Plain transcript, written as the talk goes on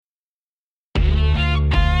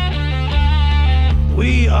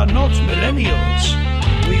We are not millennials.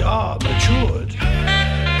 We are matured.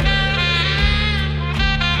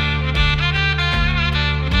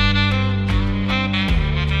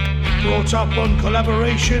 Brought up on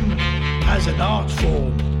collaboration as an art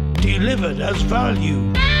form, delivered as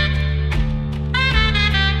value.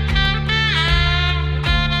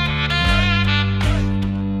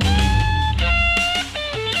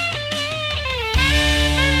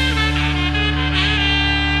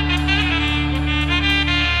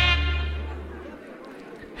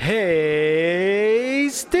 Hey,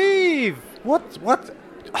 Steve! What?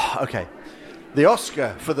 Oh, okay. The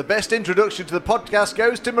Oscar for the best introduction to the podcast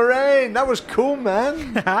goes to Moraine. That was cool,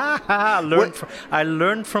 man. I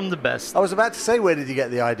learned from the best. I was about to say, where did you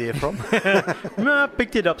get the idea from? I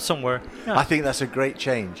picked it up somewhere. Yeah. I think that's a great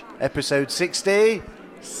change. Episode 60.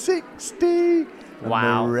 60.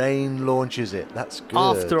 Wow. Moraine launches it. That's good.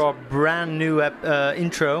 After our brand new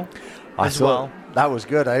intro as well. That was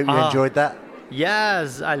good. I hope you enjoyed that.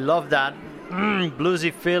 Yes, I love that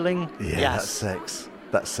bluesy feeling. Yeah, yes. that's sex.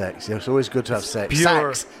 That's sex. Yeah, it's always good to have sex.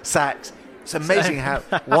 Pure. Sax. It's amazing how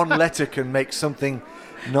one letter can make something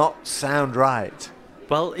not sound right.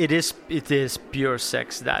 Well, it is pure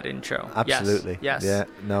sex, that intro. Absolutely. Yes. Yeah,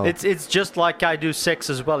 no. It's just like I do sex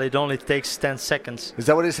as well. It only takes 10 seconds. Is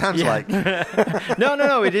that what it sounds like?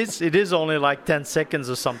 No. It is only like 10 seconds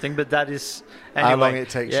or something, but that is anyway. How long it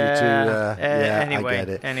takes you to anyway, I get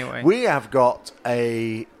it. Anyway. We have got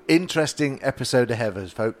a interesting episode ahead of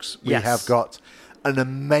us, folks. We Yes. have got an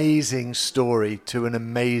amazing story to an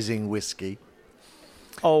amazing whiskey.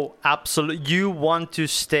 Oh, absolutely. You want to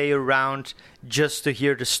stay around just to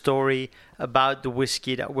hear the story about the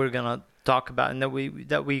whiskey that we're going to talk about and that we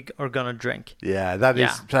are going to drink. Yeah, that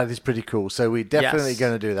is pretty cool. So we're definitely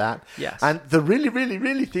going to do that. Yes. And the really, really,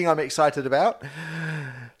 really thing I'm excited about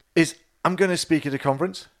is I'm going to speak at a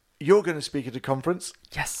conference. You're going to speak at a conference.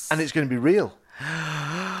 Yes. And it's going to be real.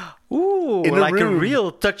 Ooh, In like a room.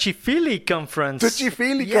 real touchy-feely conference.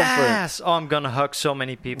 Touchy-feely yes. conference. Oh, I'm going to hug so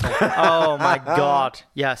many people. Oh, my God.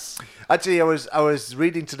 Yes. Actually, I was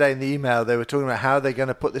reading today in the email, they were talking about how they're going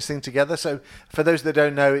to put this thing together. So for those that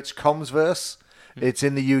don't know, it's Commsverse. It's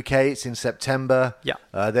in the UK. It's in September. Yeah.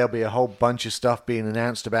 There'll be a whole bunch of stuff being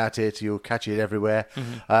announced about it. You'll catch it everywhere.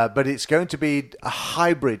 But it's going to be a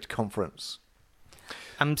hybrid conference.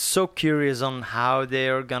 I'm so curious on how they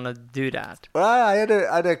are going to do that. Well, I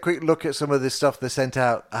had a quick look at some of the stuff they sent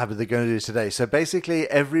out, how they're going to do today. So basically,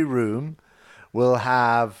 every room will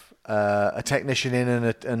have a technician in and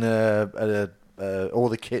all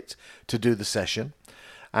the kit to do the session.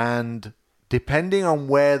 And depending on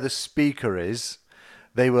where the speaker is,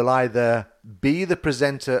 they will either be the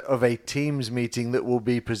presenter of a Teams meeting that will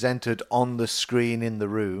be presented on the screen in the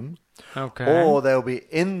room, Okay. or they'll be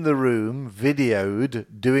in the room, videoed,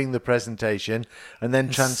 doing the presentation, and then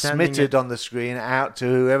transmitted on the screen out to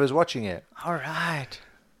whoever's watching it. All right.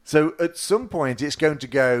 So at some point, it's going to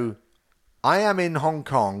go, I am in Hong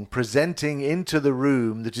Kong presenting into the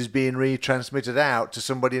room that is being retransmitted out to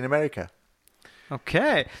somebody in America.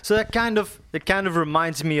 Okay, so that kind of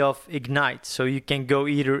reminds me of Ignite. So you can go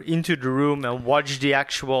either into the room and watch the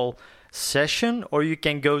actual session, or you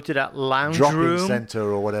can go to that lounge Drop-in room center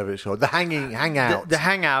or whatever it's called. The hangout. The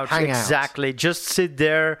hangout, exactly. Just sit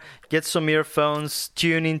there, get some earphones,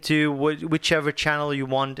 tune into whichever channel you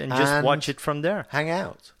want, and just watch it from there. Hang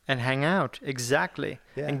out. And hang out, exactly.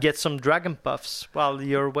 Yeah. And get some Dragon Puffs while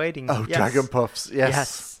you're waiting. Oh, yes. Dragon Puffs,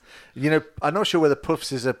 yes. You know, I'm not sure whether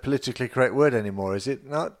puffs is a politically correct word anymore, is it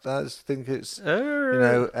not? I just think it's,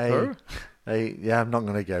 yeah, I'm not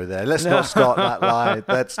going to go there. Let's not start that line.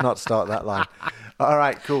 Let's not start that line. All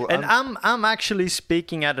right, cool. And I'm actually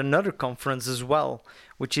speaking at another conference as well,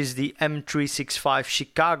 which is the M365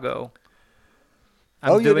 Chicago.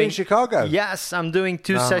 You're in Chicago? Yes, I'm doing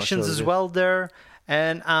two sessions as well there.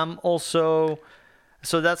 And I'm also...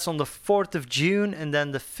 So that's on the 4th of June, and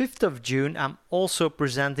then the 5th of June, I'm also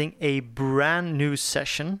presenting a brand new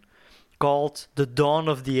session called The Dawn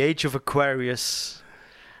of the Age of Aquarius.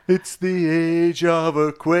 It's the age of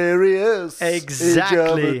Aquarius.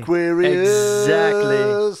 Exactly. Age of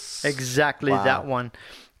Aquarius. Exactly Wow. that one.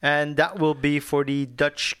 And that will be for the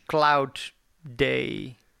Dutch Cloud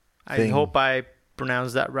Day. I hope I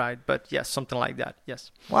pronounced that right, but yes, something like that. Yes.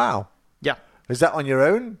 Wow. Yeah. Is that on your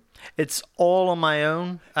own? It's all on my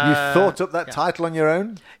own. You thought up that title on your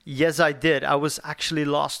own? Yes, I did. I was actually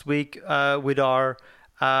last week with our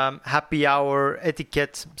happy hour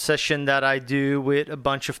etiquette session that I do with a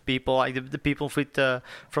bunch of people, like the people with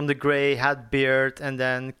from the Grey Hat Beard, and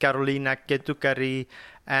then Carolina Ketukari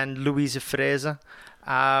and Louise Freze.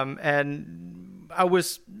 And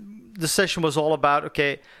the session was all about,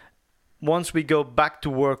 okay, once we go back to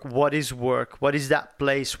work, what is work? What is that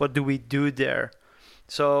place? What do we do there?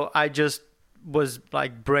 So I just was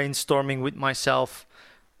like brainstorming with myself,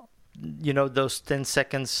 those 10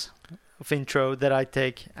 seconds of intro that I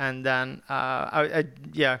take, and then I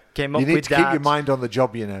came up with that. You need to keep your mind on the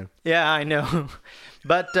job, Yeah, I know.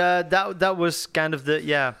 But that was kind of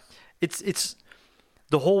it's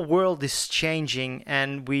the whole world is changing,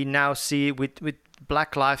 and we now see with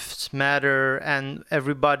Black Lives Matter and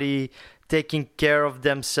everybody taking care of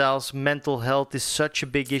themselves. Mental health is such a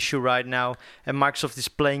big issue right now, and Microsoft is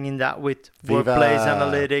playing in that with workplace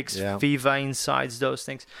analytics, Viva Insights, those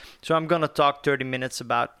things. So I'm gonna talk 30 minutes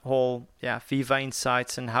about whole Viva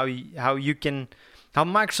Insights and how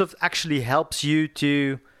Microsoft actually helps you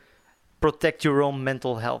to protect your own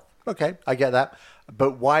mental health. Okay, I get that.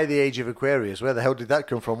 But why the Age of Aquarius? Where the hell did that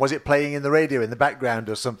come from? Was it playing in the radio in the background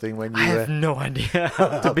or something when you I have no idea,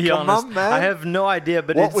 to be honest. On, man. I have no idea.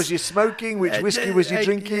 But what was you smoking? Which whiskey was you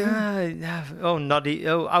drinking? Noddy.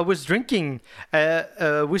 I was drinking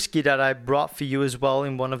a whiskey that I brought for you as well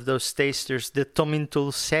in one of those tasters, the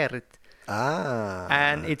Tomintoul Sert.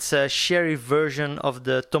 And it's a sherry version of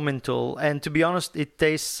the Tomintoul. And to be honest, it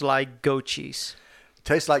tastes like goat cheese.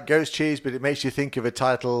 Tastes like goat's cheese, but it makes you think of a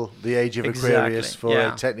title, The Age of Aquarius, for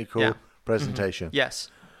a technical presentation. Mm-hmm. Yes,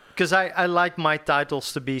 because I like my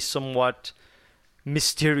titles to be somewhat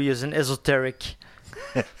mysterious and esoteric.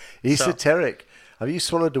 Esoteric. Have you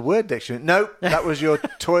swallowed the word dictionary? No, that was your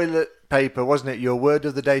toilet paper, wasn't it? Your word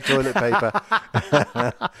of the day toilet paper.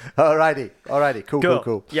 Alrighty.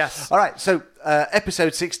 Cool. Yes. All right, so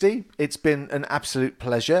episode 60, it's been an absolute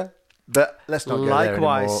pleasure. But let's not go there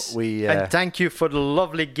anymore. And thank you for the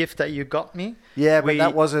lovely gift that you got me. Yeah, but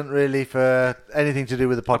that wasn't really for anything to do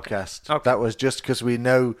with the podcast. Okay. That was just because we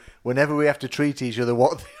know whenever we have to treat each other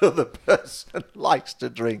what the other person likes to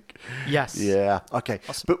drink. Yes. Yeah. Okay.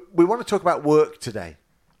 Awesome. But we want to talk about work today.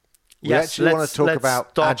 We actually want to talk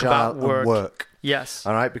about agile and work. Yes.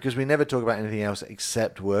 All right, because we never talk about anything else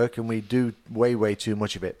except work, and we do way too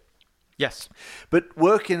much of it. Yes. But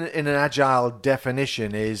work in an agile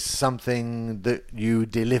definition is something that you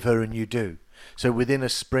deliver and you do. So within a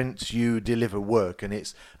sprint, you deliver work, and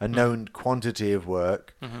it's a known quantity of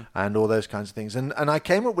work and all those kinds of things. And I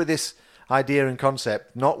came up with this idea and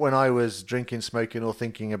concept, not when I was drinking, smoking, or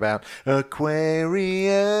thinking about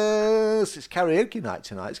Aquarius. It's karaoke night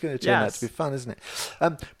tonight. It's going to turn out to be fun, isn't it?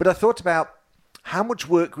 But I thought about how much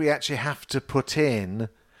work we actually have to put in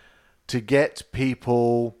to get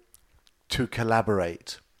people to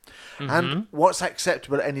collaborate and what's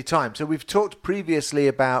acceptable at any time. So we've talked previously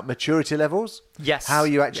about maturity levels, how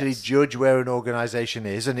you actually judge where an organization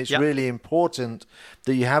is, and it's really important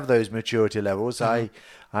that you have those maturity levels. I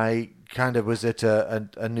kind of was at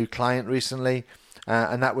a new client recently,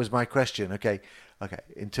 and that was my question. Okay,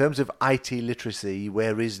 in terms of IT literacy,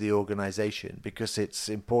 where is the organization? Because it's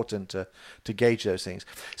important to gauge those things.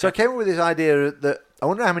 So I came up with this idea that I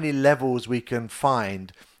wonder how many levels we can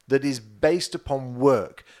find that is based upon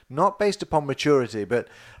work, not based upon maturity, but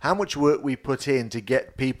how much work we put in to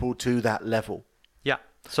get people to that level. Yeah.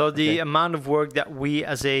 So the amount of work that we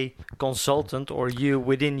as a consultant or you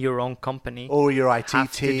within your own company or your IT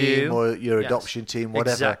team or your adoption team,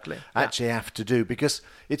 whatever, actually have to do, because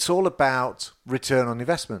it's all about return on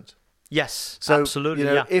investment. Yes, so, absolutely.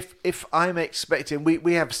 If I'm expecting,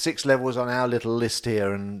 we have 6 levels on our little list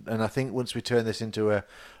here, and I think once we turn this into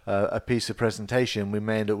a piece of presentation, we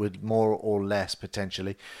may end up with more or less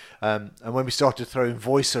potentially. And when we started throwing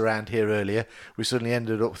voice around here earlier, we suddenly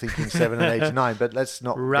ended up thinking 7 and 8 and 9. But let's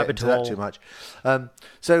not get into that too much.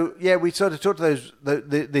 So we sort of talked to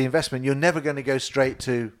the investment. You're never going to go straight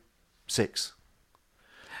to 6.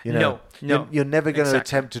 No. You're never going to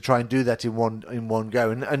attempt to try and do that in one go.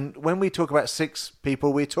 And when we talk about 6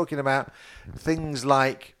 people, we're talking about things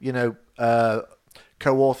like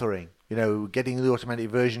co-authoring, getting the automatic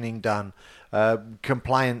versioning done,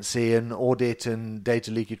 compliancy and audit and data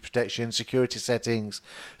leakage protection, security settings,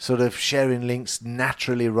 sort of sharing links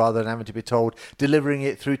naturally rather than having to be told, delivering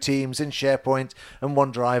it through Teams and SharePoint and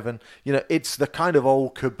OneDrive, and it's the kind of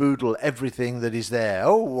old caboodle, everything that is there.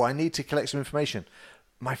 Oh, I need to collect some information.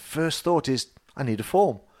 My first thought is, I need a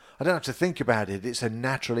form. I don't have to think about it. It's a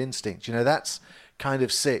natural instinct. That's kind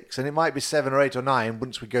of 6. And it might be 7 or 8 or 9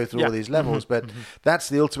 once we go through all these levels. But that's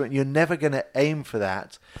the ultimate. You're never going to aim for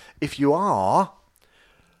that. If you are,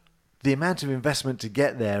 the amount of investment to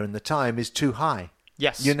get there and the time is too high.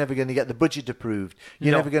 Yes. You're never going to get the budget approved.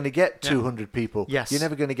 You're never going to get 200 people. Yes. You're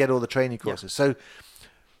never going to get all the training courses. So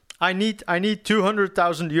I need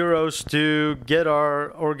 200,000 euros to get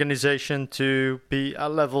our organization to be a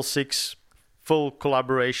level 6 full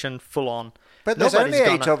collaboration, full on. But there's only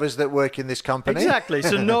nobody's 8 gonna- of us that work in this company. Exactly.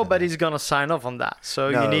 So nobody's gonna sign off on that. So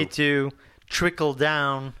No. you need to trickle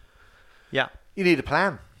down. Yeah. You need a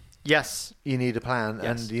plan. Yes. You need a plan,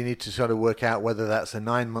 Yes. and you need to sort of work out whether that's a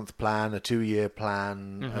 9-month plan, a 2-year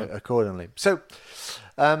plan, Mm-hmm. accordingly. So,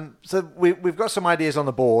 we've got some ideas on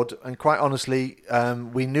the board, and quite honestly,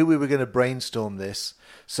 we knew we were going to brainstorm this.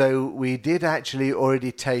 So we did actually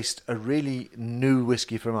already taste a really new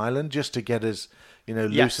whiskey from Ireland, just to get us, Yes.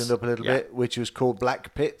 loosened up a little Yeah. bit, which was called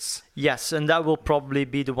Black Pits. Yes, and that will probably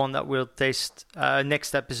be the one that we'll taste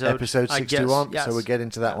next episode. Episode I 61. guess. Yes. So we'll get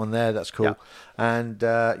into that one there. That's cool. Yeah.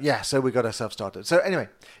 And so we got ourselves started. So anyway,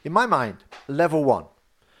 in my mind, level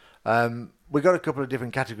 1. We got a couple of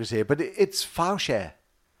different categories here, but it's file share.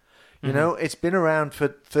 You know, it's been around for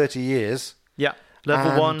 30 years. Yeah.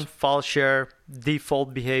 Level And- 1, file share,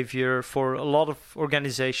 default behavior for a lot of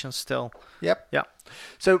organizations still. Yep. Yeah.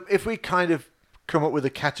 So if we kind of come up with a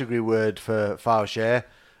category word for file share,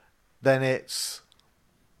 then it's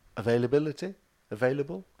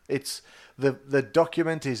available. It's the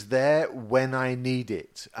document is there when I need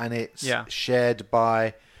it, and it's Yeah. shared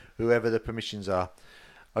by whoever the permissions are.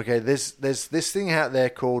 Okay, there's this thing out there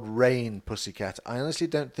called Rain, Pussycat. I honestly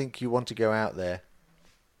don't think you want to go out there.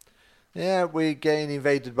 Yeah, we're getting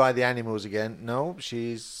invaded by the animals again. No,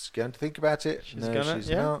 she's going to think about it. She's no, gonna- she's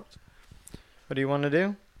yeah. not. What do you want to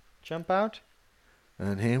do? Jump out?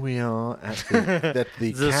 And here we are at the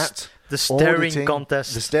The cat. The staring auditing-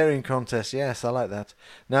 contest. The staring contest. Yes, I like that.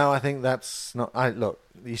 No, I think that's not. Look,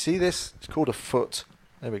 you see this? It's called a foot.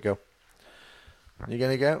 There we go. You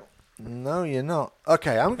gonna go? No, you're not.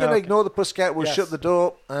 Okay, I'm gonna Okay. ignore the pussycat. We'll Yes. shut the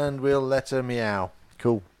door and we'll let her meow.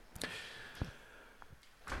 Cool.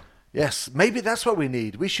 Yes, maybe that's what we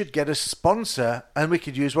need. We should get a sponsor, and we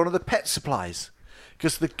could use one of the pet supplies.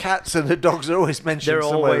 Because the cats and the dogs are always mentioned They're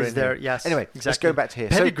somewhere always in there, here. yes. Anyway, exactly. let's go back to here.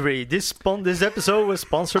 So- Pedigree. This episode was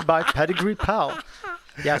sponsored by Pedigree Pal.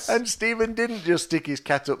 Yes. And Stephen didn't just stick his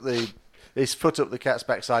foot up the cat's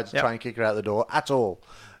backside to Yeah. try and kick her out the door at all.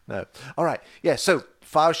 No. All right. Yeah. So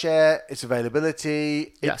file share, its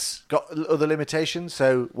availability. Yes. It's got other limitations.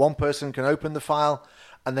 So one person can open the file,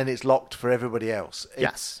 and then it's locked for everybody else. It's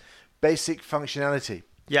Yes. basic functionality.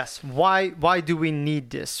 Yes. Why do we need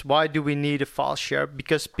this? Why do we need a file share?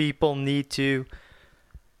 Because people need to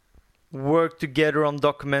work together on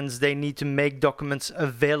documents. They need to make documents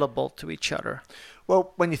available to each other.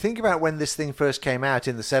 Well, when you think about when this thing first came out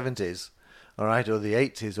in the 70s, all right, or the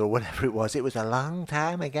 80s or whatever it was a long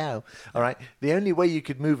time ago, all right, the only way you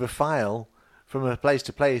could move a file from a place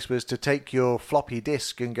to place was to take your floppy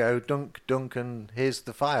disk and go dunk, dunk, and here's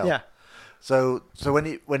the file. Yeah. So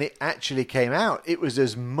when it actually came out, it was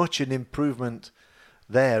as much an improvement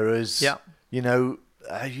there as, Yeah.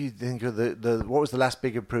 you think of the what was the last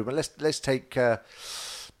big improvement? Let's take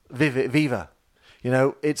Viva.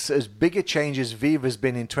 It's as big a change as Viva's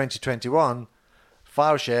been in 2021.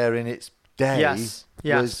 File share in its day Yes.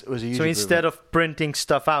 was a huge So instead of printing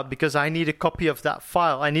stuff out, because I need a copy of that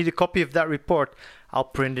file, I need a copy of that report, I'll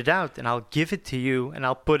print it out and I'll give it to you and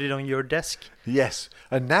I'll put it on your desk. Yes.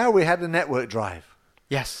 And now we had a network drive.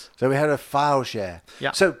 Yes. So we had a file share.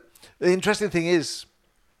 Yeah. So the interesting thing is,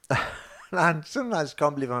 and sometimes I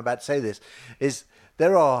can't believe I'm about to say this, is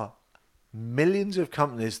there are millions of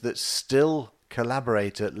companies that still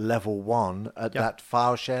collaborate at level 1 at Yeah. that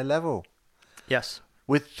file share level Yes.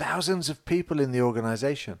 with thousands of people in the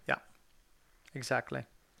organization. Yeah. Exactly.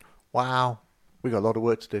 Wow. We got a lot of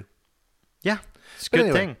work to do. Yeah. It's a But good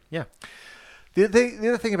anyway. thing. Yeah. The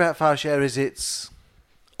other thing about file share is it's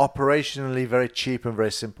operationally very cheap and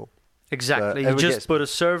very simple. Exactly. You everybody just gets- put a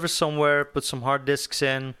server somewhere, put some hard disks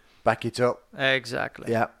in. Back it up.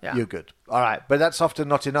 Exactly. Yeah, Yeah. you're good. All right. But that's often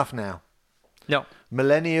not enough now. No.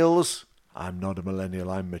 Millennials. I'm not a millennial.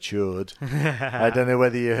 I'm matured. I don't know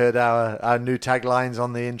whether you heard our new taglines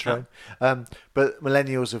on the intro. But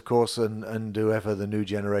millennials, of course, and whoever the new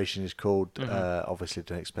generation is called, obviously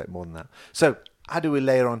don't expect more than that. So how do we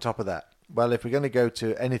layer on top of that? Well, if we're going to go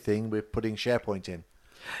to anything, we're putting SharePoint in.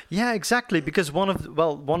 Yeah, exactly. Because one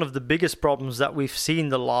of the biggest problems that we've seen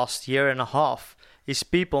the last year and a half is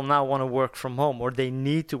people now want to work from home, or they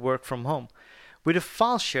need to work from home. With a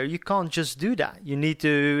file share, you can't just do that. You need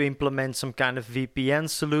to implement some kind of VPN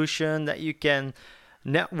solution that you can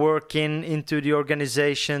network into the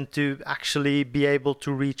organization to actually be able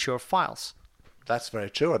to reach your files. That's very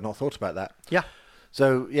true. I'd not thought about that. Yeah.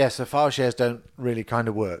 So, so file shares don't really kind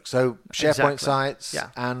of work. So, SharePoint Exactly. sites, Yeah.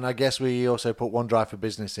 and I guess we also put OneDrive for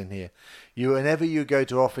Business in here. Whenever you go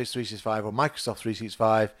to Office 365 or Microsoft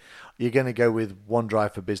 365, you're going to go with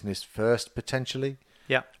OneDrive for Business first, potentially,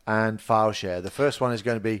 Yeah. and file share. The first one is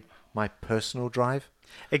going to be my personal drive.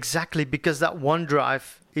 Exactly, because that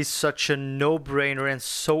OneDrive is such a no-brainer and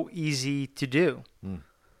so easy to do.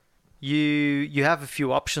 You have a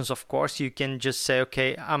few options, of course. You can just say,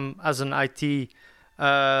 okay, as an IT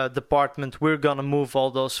department, we're gonna move all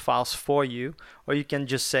those files for you, or you can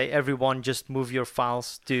just say, everyone, just move your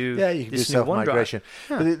files to you can this do new self-migration.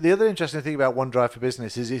 OneDrive. But the other interesting thing about OneDrive for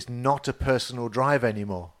Business is it's not a personal drive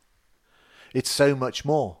anymore. It's so much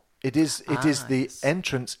more. It is the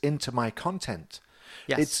entrance into my content.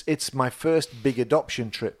 Yes. It's my first big adoption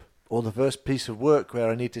trip, or the first piece of work where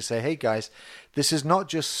I need to say, hey guys, this is not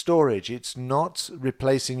just storage. It's not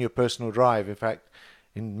replacing your personal drive. In fact,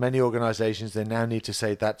 in many organizations, they now need to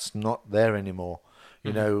say that's not there anymore.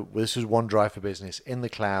 You know, this is OneDrive for Business, in the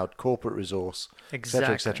cloud, corporate resource,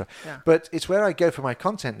 Exactly. et cetera. Yeah. But it's where I go for my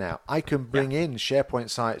content now. I can bring in SharePoint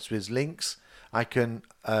sites with links. I can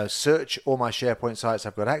search all my SharePoint sites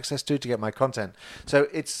I've got access to get my content. So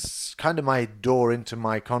it's kind of my door into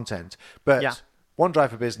my content. But OneDrive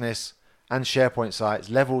for Business and SharePoint sites,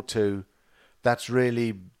 level 2, that's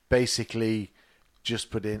really basically just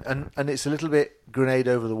put in. And it's a little bit grenade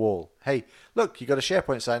over the wall. Hey, look, you got a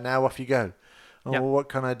SharePoint site now, off you go. Oh, well, what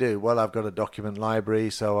can I do? Well, I've got a document library,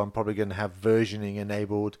 so I'm probably going to have versioning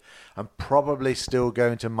enabled. I'm probably still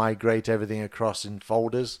going to migrate everything across in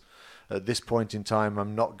folders. At this point in time,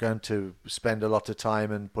 I'm not going to spend a lot of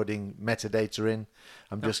time and putting metadata in.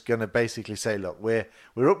 I'm just going to basically say, look, we're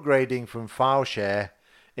upgrading from file share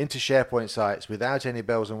into SharePoint sites without any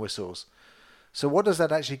bells and whistles. So what does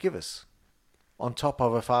that actually give us on top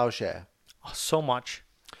of a file share? Oh, so much.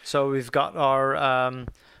 So we've got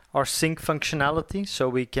our sync functionality, so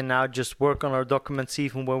we can now just work on our documents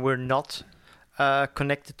even when we're not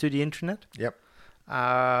connected to the internet. Yep.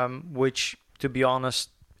 Which, to be honest,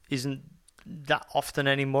 isn't that often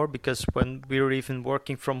anymore, because when we're even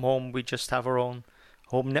working from home, we just have our own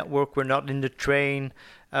home network. We're not in the train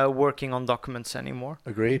working on documents anymore.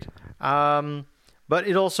 Agreed. But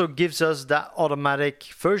it also gives us that automatic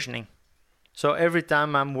versioning. So every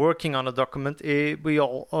time I'm working on a document, we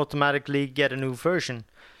all automatically get a new version.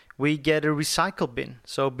 We get a recycle bin.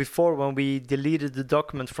 So before, when we deleted the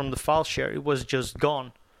document from the file share, it was just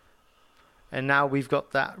gone. And now we've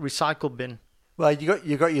got that recycle bin. Well,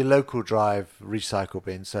 you got your local drive recycle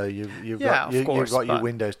bin, so you've got your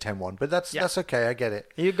Windows 10 one, but that's okay. I get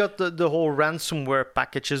it. You got the whole ransomware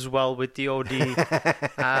package as well with the OD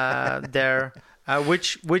there,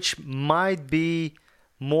 which might be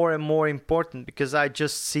more and more important, because I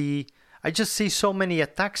just see so many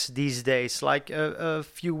attacks these days. Like a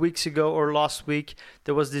few weeks ago or last week,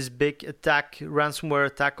 there was this big ransomware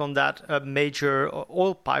attack on that major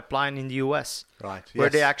oil pipeline in the US, right? Where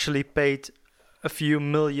they actually paid a few $1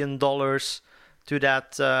 million to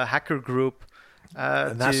that hacker group.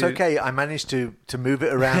 And that's okay. I managed to move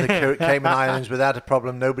it around the Cayman Islands without a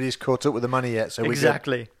problem. Nobody's caught up with the money yet. So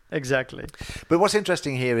Exactly. But what's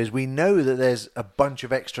interesting here is we know that there's a bunch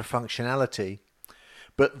of extra functionality,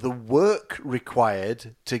 but the work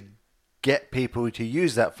required to get people to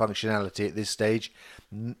use that functionality at this stage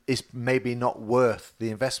is maybe not worth the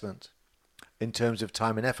investment in terms of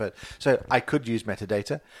time and effort. So I could use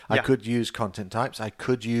metadata. I could use content types. I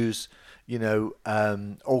could use,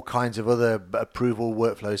 all kinds of other approval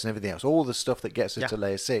workflows and everything else, all the stuff that gets us to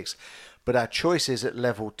layer 6. But our choices at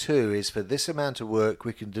level 2 is, for this amount of work,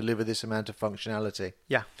 we can deliver this amount of functionality.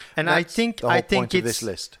 Yeah, and that's I think the whole it's point of this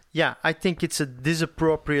list. Yeah, I think it's a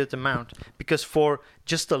disappropriate amount, because for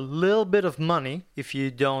just a little bit of money, if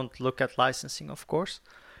you don't look at licensing, of course,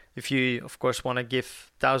 if you of course want to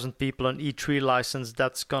give 1,000 people an E3 license,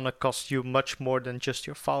 that's gonna cost you much more than just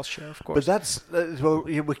your file share, of course. But that's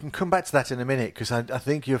we can come back to that in a minute, because I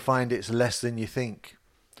think you'll find it's less than you think.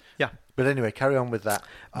 Yeah. But anyway, carry on with that.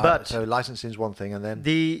 So licensing is one thing, and then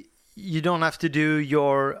you don't have to do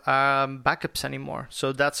your backups anymore.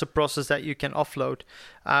 So that's a process that you can offload,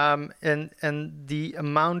 and the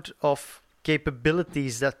amount of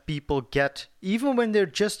capabilities that people get, even when they're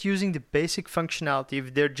just using the basic functionality,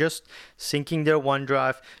 if they're just syncing their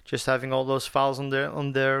OneDrive, just having all those files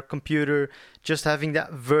on their computer, just having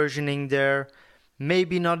that versioning there.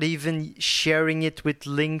 Maybe not even sharing it with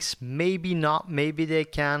links, maybe not, maybe they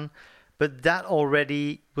can, but that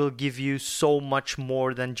already will give you so much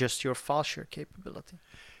more than just your file share capability.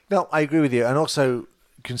 No, I agree with you. And also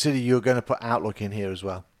consider you're going to put Outlook in here as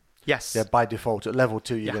well. Yes. Yeah, by default, at level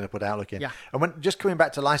 2, you're going to put Outlook in. Yeah. And just coming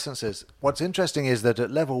back to licenses, what's interesting is that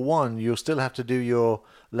at level 1, you'll still have to do your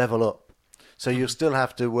level up. So you'll still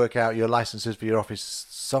have to work out your licenses for your Office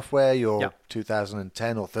software, your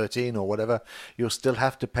 2010 or 13 or whatever. You'll still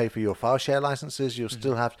have to pay for your file share licenses. You'll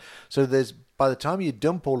still have... So by the time you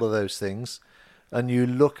dump all of those things, and you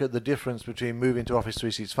look at the difference between moving to Office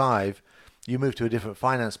 365, you move to a different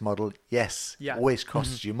finance model. Yes, Yeah. always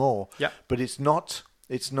costs you more, Yeah. but it's not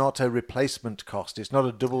a replacement cost. It's not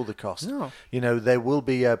a double the cost. No. There will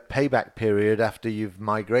be a payback period after you've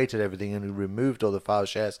migrated everything and removed all the file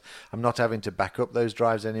shares. I'm not having to back up those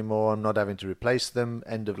drives anymore. I'm not having to replace them,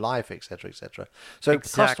 end of life, etc., etc. So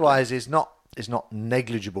Exactly. cost-wise is not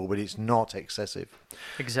negligible, but it's not excessive.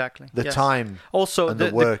 Exactly. The Yes. time Also, and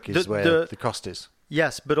the work is where the cost is.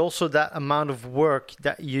 Yes, but also that amount of work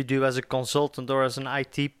that you do as a consultant or as an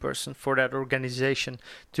IT person for that organization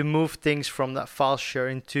to move things from that file share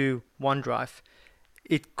into OneDrive,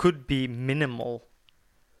 it could be minimal.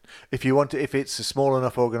 If it's a small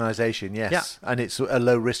enough organization, yes, Yeah. and it's a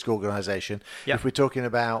low risk organization. Yeah. If we're talking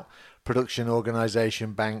about production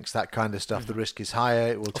organization, banks, that kind of stuff, the risk is higher.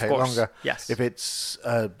 It will take course, longer. yes. If it's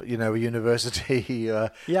a university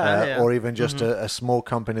Yeah. or even just a small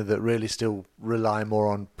company that really still rely more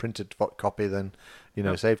on printed copy than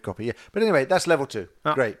saved copy. Yeah. But anyway, that's level 2.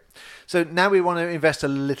 Yeah. Great. So now we want to invest a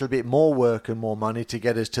little bit more work and more money to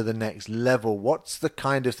get us to the next level. What's the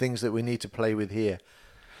kind of things that we need to play with here?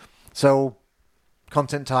 So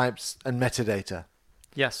content types and metadata.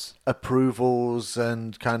 Yes. Approvals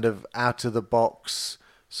and kind of out of the box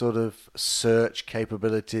sort of search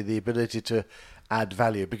capability, the ability to add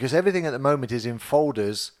value, because everything at the moment is in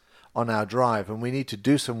folders on our drive, and we need to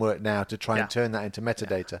do some work now to try and turn that into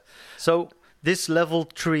metadata. So this level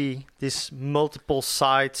 3, this multiple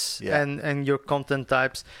sites and your content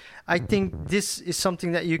types, I think this is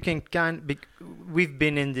something that you can we've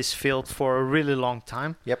been in this field for a really long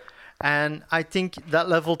time. Yep. And I think that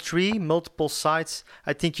level 3, multiple sites,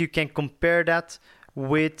 I think you can compare that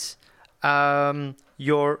with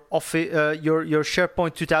your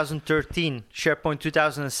SharePoint 2013, SharePoint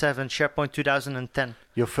 2007, SharePoint 2010.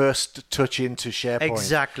 Your first touch into SharePoint.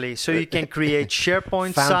 Exactly. So you can create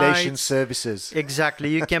SharePoint foundation sites. services. Exactly.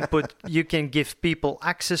 You can give people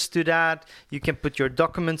access to that. You can put your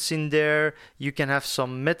documents in there. You can have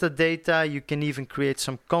some metadata. You can even create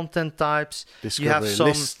some content types. Discovery you have some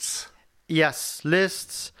lists. Yes,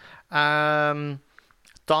 lists,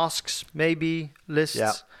 tasks, maybe lists.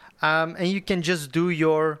 Yeah. And you can just do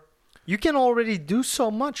you can already do so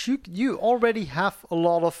much. You already have a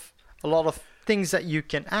lot of things that you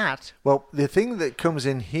can add. Well, the thing that comes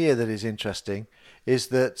in here that is interesting is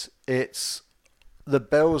that it's the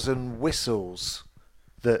bells and whistles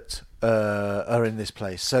that are in this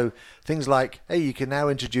place. So things like, hey, you can now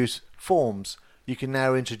introduce forms. You can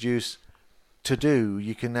now introduce to-do.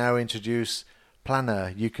 You can now introduce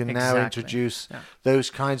planner. You can now introduce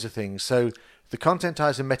those kinds of things. So the content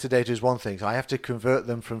types and metadata is one thing. So I have to convert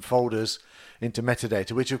them from folders into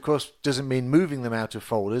metadata, which of course doesn't mean moving them out of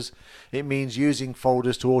folders. It means using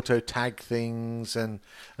folders to auto tag things and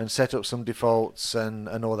set up some defaults and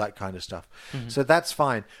all that kind of stuff. Mm-hmm. So that's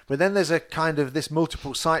fine. But then there's a kind of this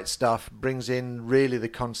multiple site stuff brings in really the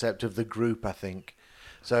concept of the group, I think.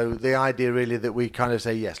 So the idea really that we kind of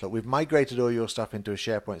say, yes, look, we've migrated all your stuff into a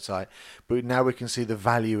SharePoint site, but now we can see the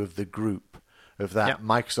value of the group, of that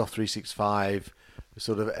Microsoft 365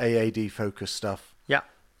 sort of AAD focused stuff.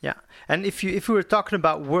 Yeah. And if we were talking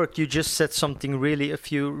about work, you just said a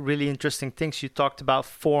few really interesting things. You talked about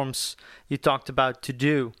forms, you talked about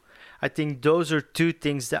to-do. I think those are two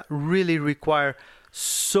things that really require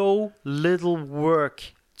so little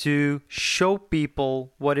work to show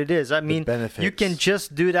people what it is. I mean, you can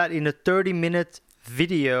just do that in a 30-minute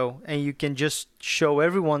video, and you can just show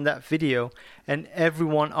everyone that video, and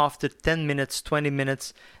everyone after 10 minutes, 20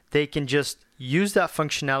 minutes, they can just use that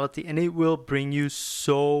functionality, and it will bring you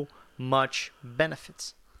so much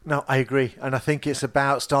benefits. No, I agree. And I think it's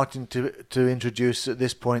about starting to introduce at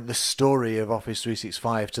this point the story of Office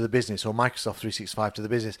 365 to the business, or Microsoft 365 to the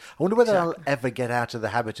business. I wonder whether I'll ever get out of the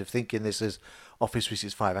habit of thinking this as Office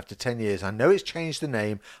 365 after 10 years. I know it's changed the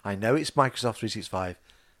name. I know it's Microsoft 365.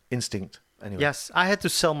 Instinct. Anyway. Yes, I had to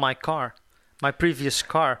sell my car. My previous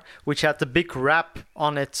car, which had the big wrap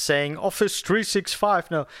on it saying Office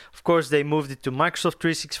 365. No, of course, they moved it to Microsoft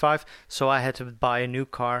 365, so I had to buy a new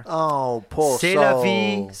car. Oh, poor C'est soul. la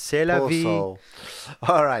vie, c'est la vie. Soul.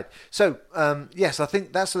 All right. So, yes, I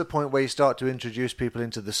think that's the point where you start to introduce people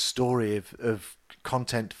into the story of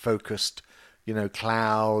content-focused,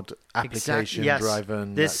 cloud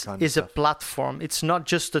application-driven, This that kind is of a stuff. platform. It's not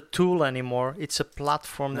just a tool anymore. It's a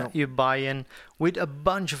platform that you buy in with a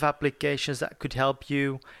bunch of applications that could help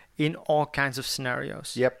you in all kinds of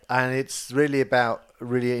scenarios. Yep, and it's really about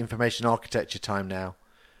information architecture time now.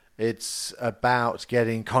 It's about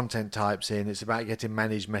getting content types in. It's about getting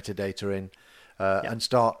managed metadata in and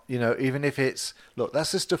start, even if it's, look,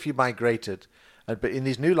 that's the stuff you migrated. But in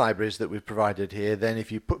these new libraries that we've provided here, then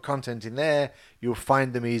if you put content in there, you'll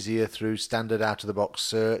find them easier through standard out-of-the-box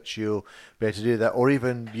search. You'll be able to do that, or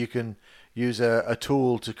even you can use a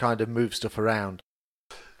tool to kind of move stuff around.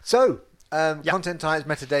 So, content types,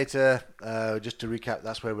 metadata, just to recap,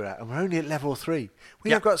 that's where we're at. And we're only at level 3.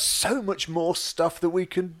 We have got so much more stuff that we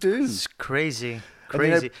can do. It's crazy.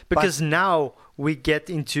 And, because now we get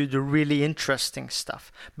into the really interesting stuff.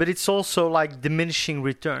 But it's also like diminishing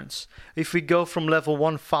returns. If we go from level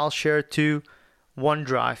 1 file share to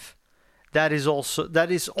OneDrive, that is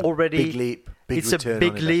already big leap. It's a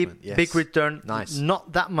big leap, yes. Big return. Nice.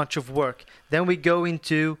 Not that much of work. Then we go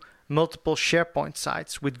into multiple SharePoint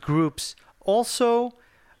sites with groups. Also,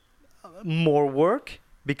 more work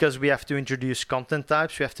because we have to introduce content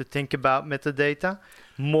types. We have to think about metadata.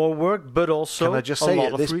 More work, but also Can I just say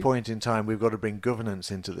at this point in time, we've got to bring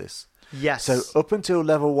governance into this. Yes. So up until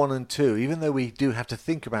level 1 and 2, even though we do have to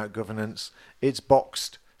think about governance, it's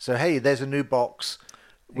boxed. So, hey, there's a new box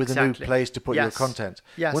with a new place to put your content.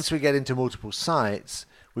 Yes. Once we get into multiple sites,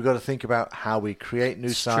 we've got to think about how we create new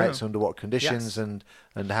sites, under what conditions, and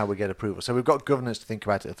how we get approval. So we've got governance to think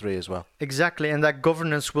about at 3 as well. Exactly, and that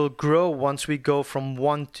governance will grow once we go from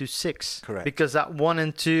 1 to 6. Correct. Because at 1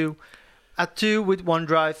 and 2, at 2 with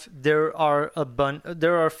OneDrive, there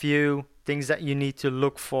are a few things that you need to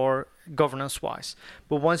look for governance-wise.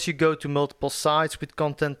 But once you go to multiple sites with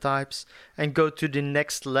content types and go to the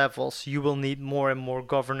next levels, you will need more and more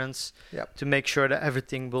governance to make sure that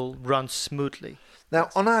everything will run smoothly. Now,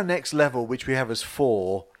 on our next level, which we have as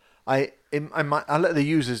 4, I'll let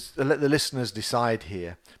the listeners decide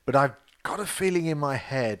here. But I've got a feeling in my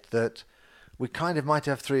head that we kind of might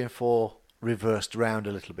have 3 and 4 reversed around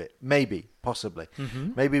a little bit. Maybe, possibly.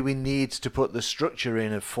 Mm-hmm. Maybe we need to put the structure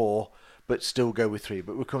in of 4, but still go with 3.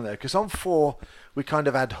 But we'll come there. Because on 4, we kind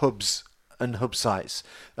of had hubs and hub sites.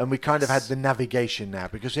 And we kind of had the navigation now.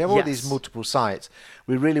 Because we have all these multiple sites.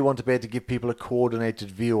 We really want to be able to give people a coordinated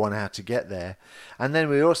view on how to get there. And then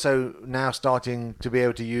we're also now starting to be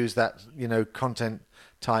able to use that, content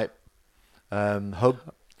type hub.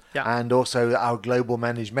 Yeah. And also our global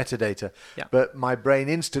managed metadata. Yeah. But my brain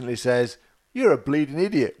instantly says, you're a bleeding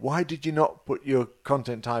idiot. Why did you not put your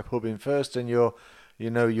content type hub in first and your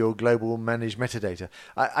global managed metadata?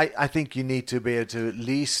 I think you need to be able to, at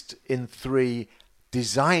least in 3,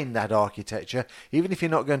 design that architecture, even if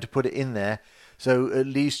you're not going to put it in there. So at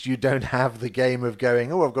least you don't have the game of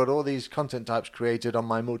going, I've got all these content types created on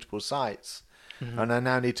my multiple sites. Mm-hmm. And I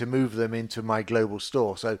now need to move them into my global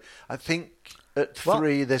store. So I think at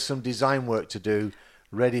 3, there's some design work to do,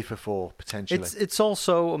 ready for 4, potentially. It's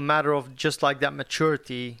also a matter of just like that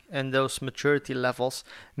maturity and those maturity levels.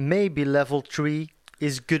 Maybe level 3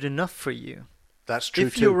 is good enough for you. That's true.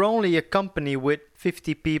 If you're only a company with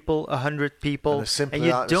 50 people, 100 people, and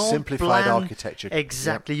you don't simplified architecture.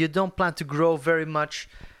 Exactly. You don't plan to grow very much.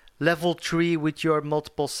 Level 3 with your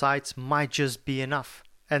multiple sites might just be enough.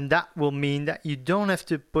 And that will mean that you don't have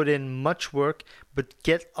to put in much work, but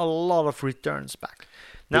get a lot of returns back.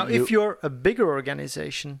 Now, if you're a bigger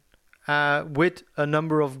organization with a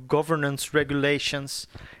number of governance regulations,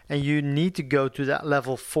 and you need to go to that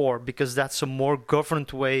level 4, because that's a more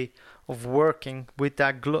governed way of working with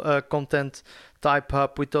that content type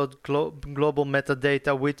hub, with the global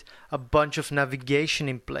metadata, with a bunch of navigation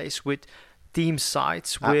in place, with theme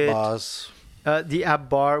sites, the app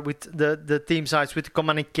bar, with the theme sites, with the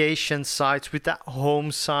communication sites, with that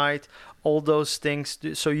home site, all those things.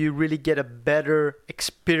 So you really get a better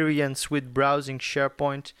experience with browsing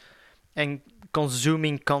SharePoint and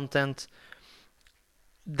consuming content.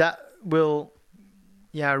 That will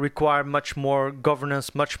require much more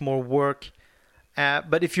governance, much more work.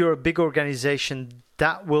 But if you're a big organization,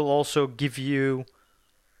 that will also give you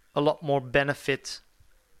a lot more benefit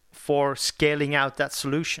for scaling out that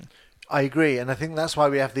solution. I agree, and I think that's why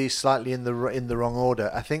we have these slightly in the wrong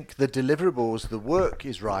order. I think the deliverables, the work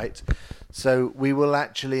is right, so we will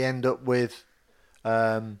actually end up with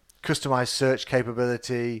customized search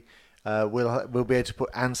capability. We'll be able to put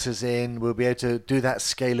answers in. We'll be able to do that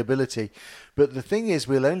scalability. But the thing is,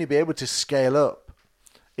 we'll only be able to scale up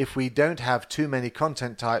if we don't have too many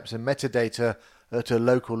content types and metadata at a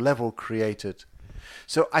local level created.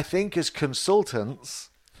 So I think as consultants,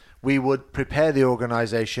 we would prepare the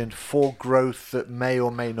organization for growth that may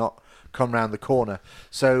or may not come around the corner.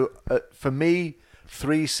 So for me,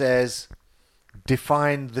 3 says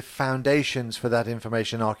define the foundations for that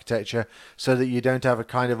information architecture so that you don't have a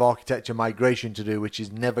kind of architecture migration to do, which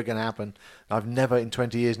is never going to happen. I've never in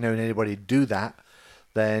 20 years known anybody do that.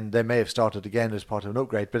 then they may have started again as part of an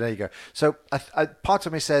upgrade. But there you go. So part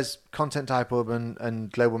of me says content type hub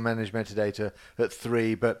and global managed metadata at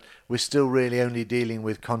 3, but we're still really only dealing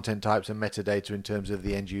with content types and metadata in terms of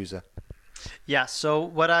the end user. Yeah, so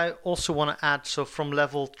what I also want to add, so from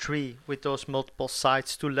level 3 with those multiple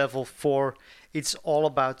sites to level 4, it's all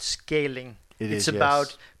about scaling. It's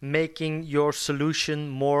about making your solution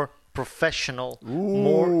more professional,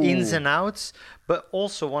 more ins and outs. But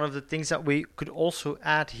also one of the things that we could also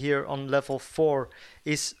add here on level 4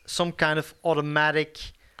 is some kind of automatic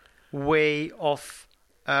way of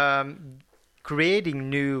creating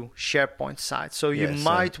new SharePoint sites. So you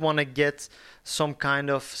might want to get some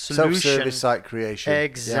kind of solution. Self-service site creation.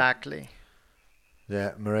 Exactly.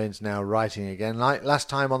 Yeah, Moraine's now writing again. Like last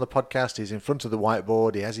time on the podcast, he's in front of the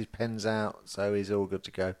whiteboard. He has his pens out, so he's all good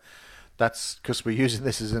to go. That's because we're using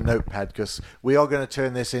this as a notepad, because we are going to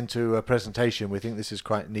turn this into a presentation. We think this is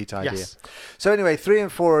quite a neat idea. Yes. So anyway, 3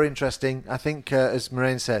 and 4 are interesting. I think, as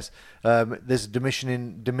Moraine says, there's a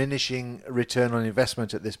diminishing return on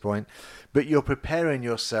investment at this point, but you're preparing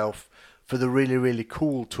yourself for the really, really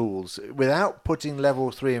cool tools. Without putting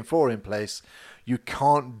level 3 and 4 in place, you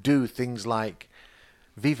can't do things like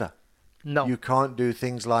Viva. No. You can't do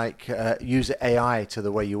things like use AI to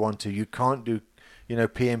the way you want to. You can't do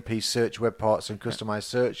PnP search web parts and customized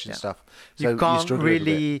search and stuff. So you can't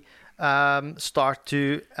really start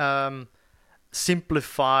to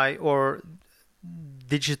simplify or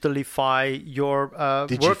digitalify your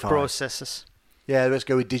work processes. Yeah, let's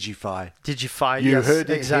go with Digify. Digify, you yes. heard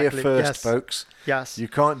it exactly. here first, yes. folks. Yes. You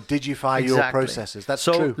can't Digify your processes. That's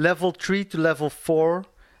so true. So level 3 to level 4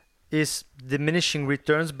 is diminishing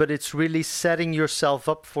returns, but it's really setting yourself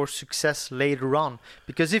up for success later on.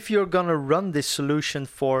 Because if you're going to run this solution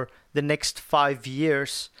for the next 5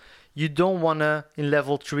 years, you don't want to, in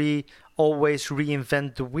level 3, always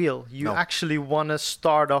reinvent the wheel. You actually want to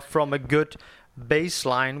start off from a good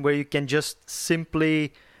baseline where you can just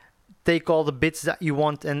simply take all the bits that you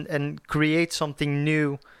want and create something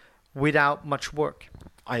new without much work.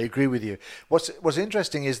 I agree with you. What's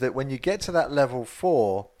interesting is that when you get to that level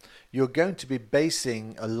 4, you're going to be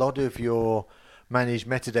basing a lot of your managed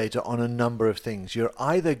metadata on a number of things. You're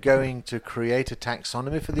either going to create a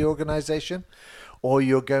taxonomy for the organization, or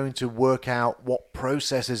you're going to work out what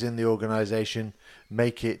processes in the organization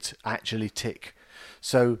make it actually tick.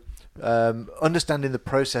 So understanding the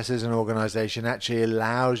processes in an organization actually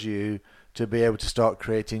allows you to be able to start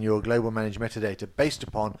creating your global managed metadata based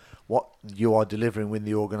upon what you are delivering with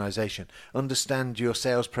the organization. Understand your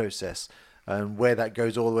sales process and where that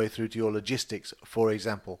goes all the way through to your logistics, for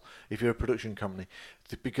example, if you're a production company,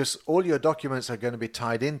 because all your documents are going to be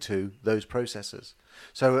tied into those processes.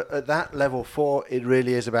 So at that level 4, it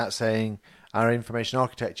really is about saying our information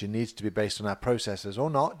architecture needs to be based on our processes or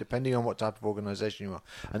not, depending on what type of organization you are.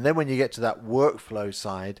 And then when you get to that workflow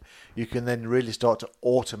side, you can then really start to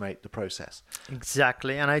automate the process.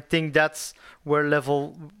 Exactly. And I think that's where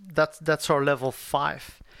that's our level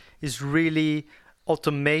 5 is really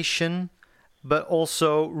automation, but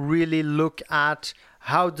also really look at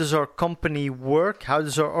how does our company work, how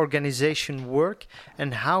does our organization work,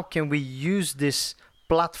 and how can we use this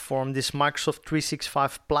platform, this Microsoft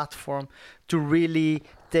 365 platform, to really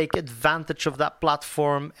take advantage of that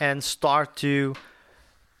platform and start to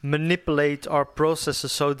manipulate our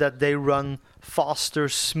processes so that they run faster,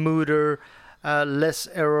 smoother, less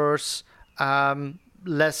errors,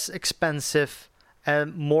 less expensive,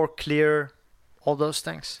 and more clear, all those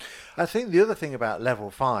things. I think the other thing about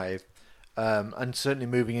level 5, and certainly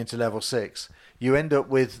moving into level 6, you end up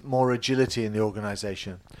with more agility in the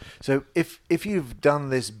organization. So if you've done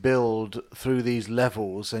this build through these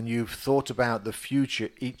levels and you've thought about the future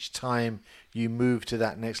each time you move to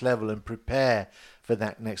that next level and prepare for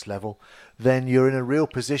that next level, then you're in a real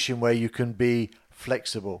position where you can be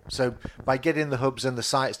flexible. So by getting the hubs and the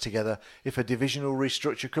sites together, if a divisional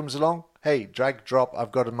restructure comes along, hey, drag, drop,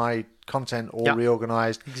 I've got my content all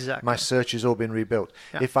reorganized. Exactly. My search has all been rebuilt.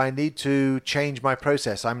 Yeah. If I need to change my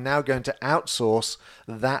process, I'm now going to outsource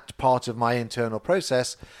that part of my internal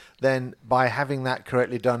process. Then by having that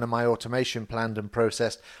correctly done and my automation planned and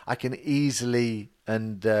processed, I can easily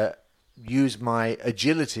and use my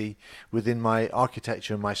agility within my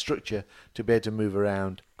architecture and my structure to be able to move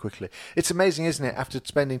around quickly. It's amazing, isn't it, after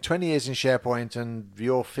spending 20 years in SharePoint and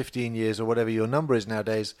your 15 years or whatever your number is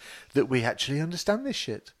nowadays, that we actually understand this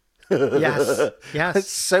shit. Yes.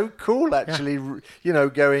 It's so cool, actually. Yeah.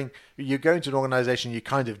 You're going to an organization, you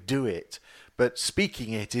kind of do it, but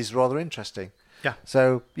speaking it is rather interesting. Yeah.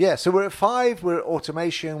 So we're at 5, we're at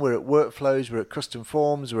automation, we're at workflows, we're at custom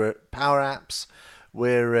forms, we're at Power Apps,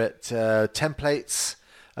 we're at templates,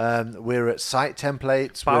 We're at site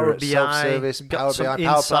templates. Power we're at BI, self-service, got Power some BI,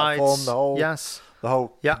 Power Platform, insights. the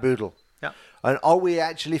whole Yeah. caboodle. Yeah. And are we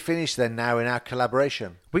actually finished then now in our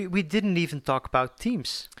collaboration? We didn't even talk about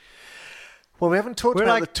Teams. Well, we haven't talked We're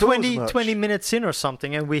about like the tools 20 much. minutes in or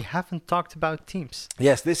something, and we haven't talked about Teams.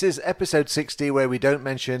 Yes, this is episode 60 where we don't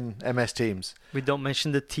mention MS Teams, We don't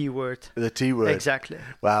mention the T word. the T word. Exactly.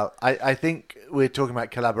 Well, I think we're talking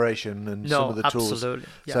about collaboration and some of the tools. Absolutely.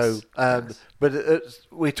 Yes. So, Yes. but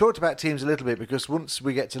we talked about Teams a little bit because once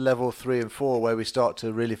we get to level 3 and 4, where we start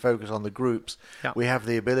to really focus on the groups, Yeah. we have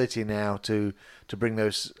the ability now to bring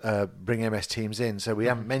those bring MS Teams in. So we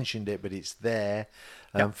haven't mentioned it, but it's there.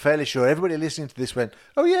 Yeah. I'm fairly sure everybody listening to this went,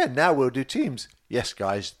 "Oh yeah, now we'll do Teams." Yes,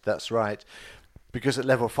 guys, that's right. Because at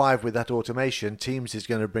level 5 with that automation, Teams is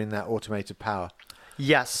going to bring that automated power.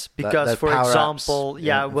 Yes, because That for Power example,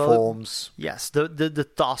 Apps, well, forms. yes, the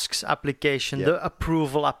tasks application, Yeah. the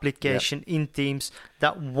approval application in Teams,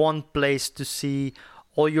 that one place to see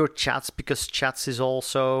all your chats, because chats is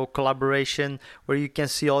also collaboration where you can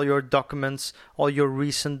see all your documents, all your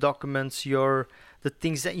recent documents, the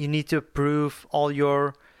things that you need to approve, all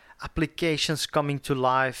your applications coming to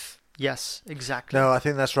life. Yes, exactly. No, I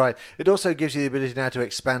think that's right. It also gives you the ability now to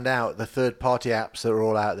expand out the third-party apps that are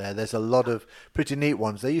all out there. There's a lot of pretty neat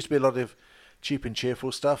ones. There used to be a lot of cheap and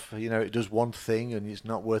cheerful stuff. You know, it does one thing and it's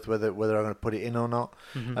not worth whether I'm going to put it in or not.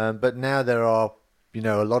 Mm-hmm. But now there are, you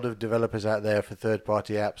know, a lot of developers out there for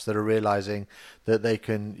third-party apps that are realizing that they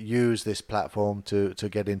can use this platform to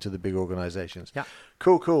get into the big organizations. Yeah.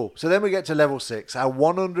 Cool. So then we get to level 6, our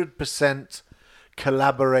 100%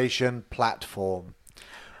 collaboration platform.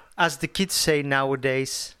 As the kids say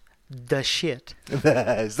nowadays, the shit. Is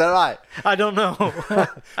that right? I don't know. I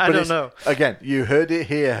But don't know. Again, you heard it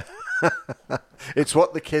here. It's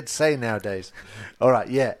what the kids say nowadays. All right,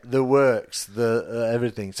 yeah, the works, the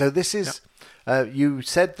everything. So this is, you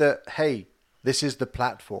said that, hey, this is the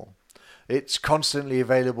platform. It's constantly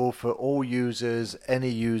available for all users, any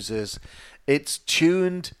users. It's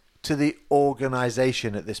tuned to the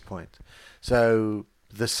organization at this point. So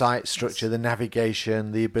the site structure, the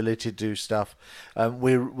navigation, the ability to do stuff.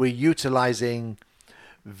 We're utilizing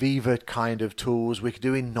Viva kind of tools. We're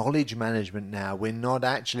doing knowledge management now. We're not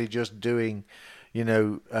actually just doing,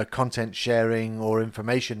 content sharing or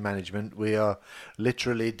information management. We are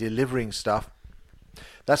literally delivering stuff.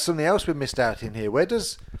 That's something else we missed out in here. Where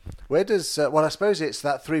does well, I suppose it's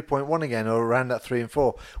that 3.1 again, or around that 3 and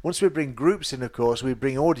 4. Once we bring groups in, of course, we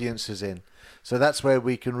bring audiences in. So that's where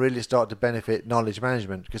we can really start to benefit knowledge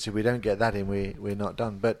management, because if we don't get that in, we're not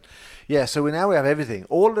done. But yeah, so we have everything.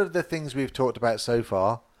 All of the things we've talked about so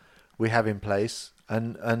far, we have in place,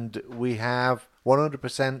 and we have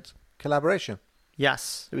 100% collaboration.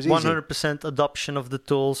 Yes, It was easy. 100% adoption of the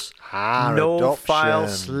tools. Ah, No adoption.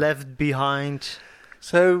 files left behind.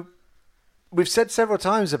 So we've said several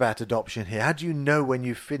times about adoption here. How do you know when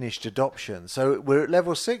you've finished adoption? So we're at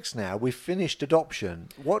level 6 now. We've finished adoption.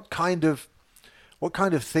 What kind of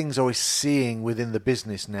things are we seeing within the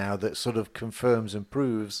business now that sort of confirms and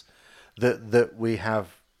proves that we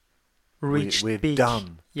have Reached we've peak.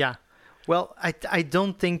 done? Yeah. Well, I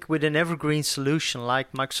don't think with an evergreen solution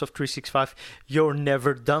like Microsoft 365, you're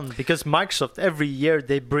never done. Because Microsoft, every year,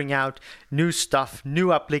 they bring out new stuff,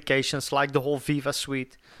 new applications like the whole Viva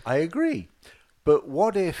suite. I agree. But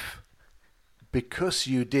what if, because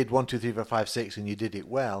you did 1, 2, 3, 4, 5, 6 and you did it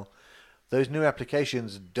well, those new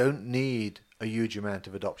applications don't need a huge amount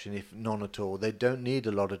of adoption, if none at all. They don't need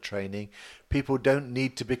a lot of training. People don't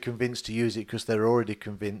need to be convinced to use it because they're already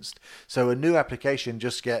convinced. So a new application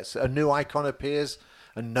just gets, a new icon appears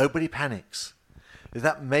and nobody panics.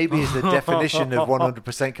 That maybe is the definition of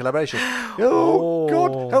 100% collaboration. Oh,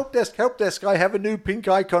 God, help desk. I have a new pink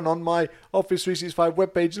icon on my Office 365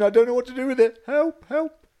 webpage and I don't know what to do with it. Help.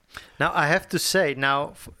 Now, I have to say,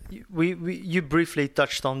 you briefly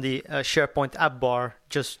touched on the SharePoint app bar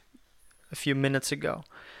just a few minutes ago.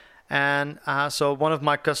 And so one of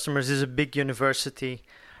my customers is a big university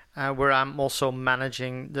where I'm also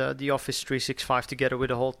managing the Office 365 together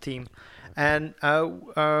with the whole team. And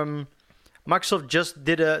Microsoft just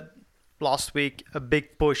did last week a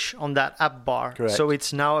big push on that app bar. Correct. So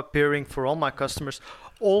it's now appearing for all my customers,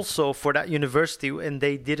 also for that university, and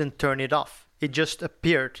they didn't turn it off. It just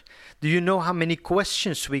appeared. Do you know how many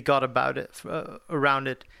questions we got about it, around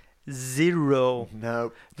it? 0.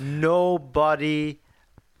 No. Nobody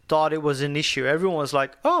thought it was an issue. Everyone was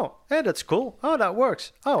like, oh, hey, that's cool. Oh, that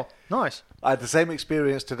works. Oh, nice. I had the same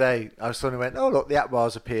experience today. I suddenly went, oh, look, the app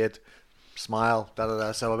bar's appeared. Smile,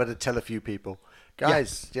 da-da-da. So I better tell a few people.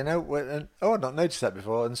 Guys, I've not noticed that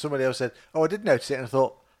before. And somebody else said, oh, I did notice it. And I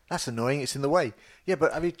thought, That's annoying. It's in the way. Yeah,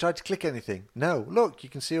 but have you tried to click anything? No. Look, you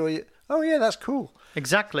can see all your... Oh, yeah, that's cool.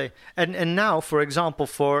 Exactly. And now, for example,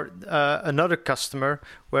 for another customer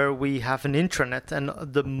where we have an intranet, and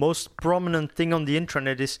the most prominent thing on the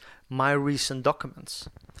intranet is my recent documents.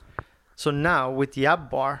 So now with the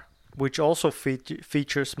app bar, which also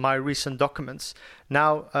features my recent documents,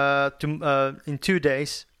 now in 2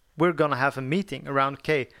 days, we're going to have a meeting around,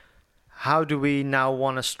 okay, how do we now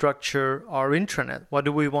want to structure our intranet? What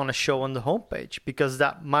do we want to show on the homepage? Because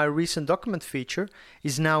that my recent document feature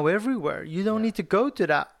is now everywhere. You don't need to go to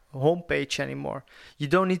that homepage anymore. You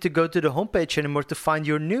don't need to go to the homepage anymore to find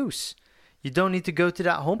your news. You don't need to go to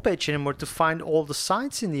that homepage anymore to find all the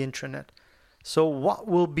sites in the intranet. So what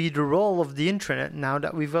will be the role of the intranet now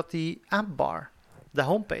that we've got the app bar, the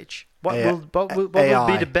homepage? What will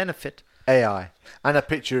be the benefit? AI. And a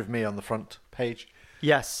picture of me on the front page.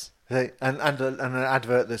 Yes. And an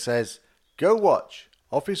advert that says, go watch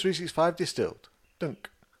Office 365 Distilled. Dunk.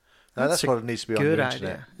 Now, that's what it needs to be on the internet.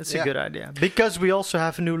 Idea. That's a good idea. Because we also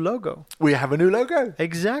have a new logo. We have a new logo.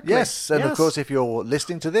 Exactly. Yes. And of course, if you're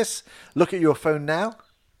listening to this, look at your phone now.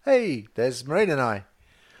 Hey, there's Maureen and I.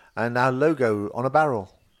 And our logo on a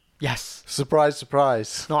barrel. Yes. Surprise,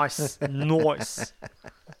 surprise. Nice. Nice.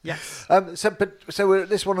 Yes. So we're at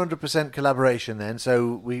this 100% collaboration then.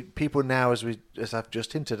 So people now, as I've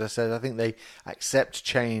just hinted, I said, I think they accept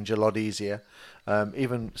change a lot easier,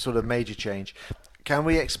 even sort of major change. Can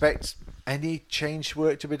we expect any change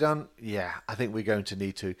work to be done? Yeah, I think we're going to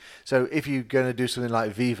need to. So if you're going to do something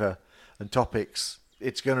like Viva and Topics,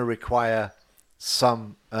 it's going to require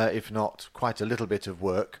some, if not quite a little bit of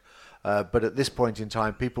work. But at this point in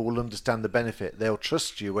time, people will understand the benefit. They'll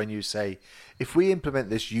trust you when you say, if we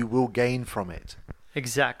implement this, you will gain from it.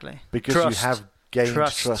 Exactly. Because you have gained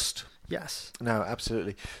trust. Yes. No,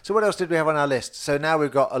 absolutely. So what else did we have on our list? So now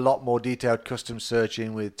we've got a lot more detailed custom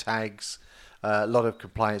searching with tags, a lot of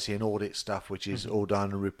compliancy and audit stuff, which is all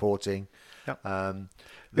done and reporting. Yep.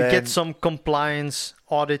 We get some compliance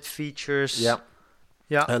audit features. Yep.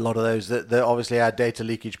 Yeah, a lot of those. That obviously our data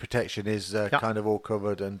leakage protection is kind of all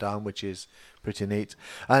covered and done, which is pretty neat.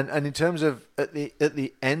 And in terms of at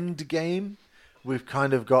the end game, we've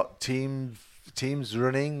kind of got teams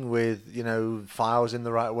running with files in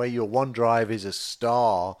the right way. Your OneDrive is a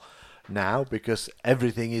star now because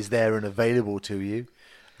everything is there and available to you.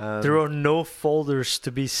 There are no folders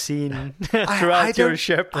to be seen throughout your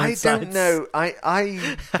SharePoint sites. I don't know.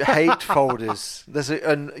 I hate folders.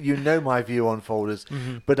 And you know my view on folders,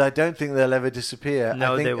 but I don't think they'll ever disappear.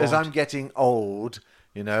 No, I think they won't. As I'm getting old,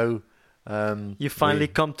 you finally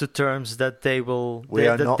come to terms that they will. We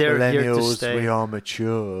are not millennials. We are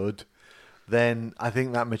matured. Then I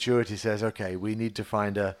think that maturity says, okay, we need to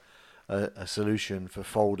find a solution for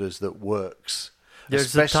folders that works.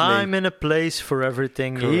 There's a time and a place for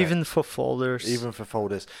everything, correct. Even for folders.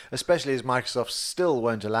 Especially as Microsoft still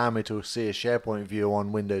won't allow me to see a SharePoint view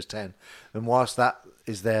on Windows 10. And whilst that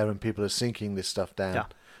is there and people are syncing this stuff down.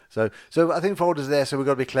 Yeah. So I think folders are there, so we've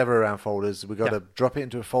got to be clever around folders. We've got to drop it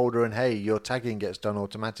into a folder and, hey, your tagging gets done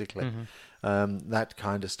automatically. That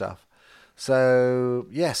kind of stuff. So,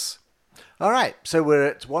 yes. All right, so we're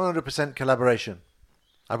at 100% collaboration.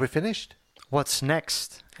 Are we finished? What's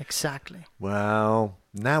next? Exactly. Well,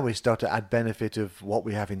 now we start to add benefit of what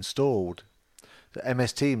we have installed. The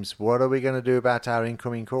MS Teams, what are we going to do about our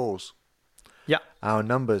incoming calls? Yeah. Our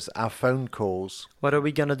numbers, our phone calls. What are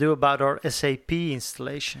we going to do about our SAP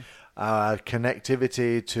installation? Our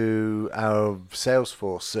connectivity to our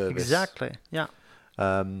Salesforce service. Exactly, yeah.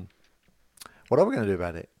 What are we going to do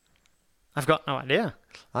about it? I've got no idea.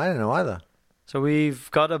 I don't know either. So we've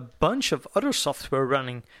got a bunch of other software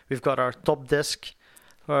running. We've got our Top Desk,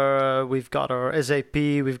 we've got our SAP,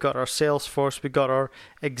 we've got our Salesforce, we've got our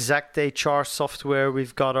Exact HR software,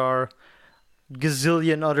 we've got our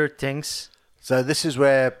gazillion other things. So this is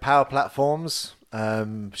where Power Platforms,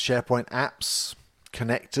 SharePoint apps,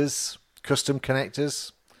 connectors, custom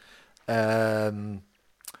connectors,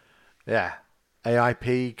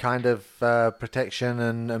 AIP kind of protection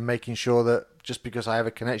and making sure that just because I have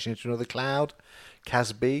a connection to another cloud,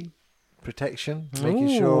 CASB protection,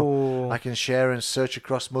 making sure I can share and search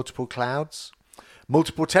across multiple clouds,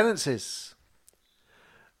 multiple tenancies,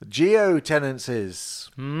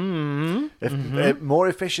 geo-tenancies, more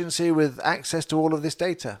efficiency with access to all of this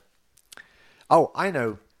data. Oh, I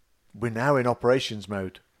know. We're now in operations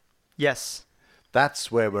mode. Yes.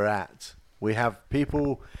 That's where we're at. We have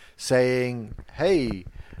people saying, hey,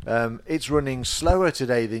 it's running slower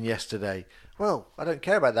today than yesterday. Well, I don't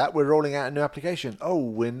care about that. We're rolling out a new application. Oh,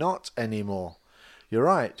 we're not anymore. You're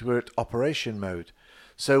right. We're at operation mode.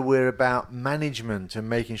 So we're about management and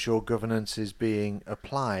making sure governance is being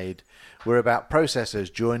applied. We're about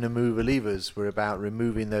processors, joiner, mover, levers. We're about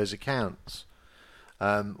removing those accounts.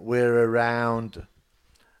 We're around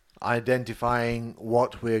identifying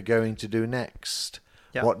what we're going to do next,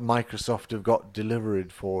 what Microsoft have got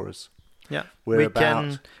delivered for us. Yeah, we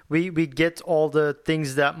get all the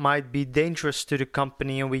things that might be dangerous to the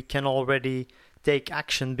company, and we can already take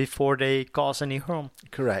action before they cause any harm.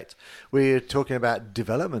 Correct. We're talking about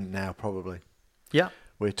development now, probably. Yeah.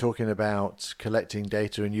 We're talking about collecting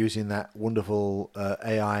data and using that wonderful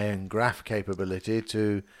AI and graph capability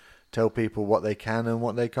to tell people what they can and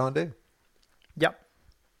what they can't do. Yep.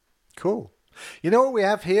 Cool. You know what we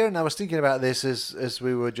have here, and I was thinking about this as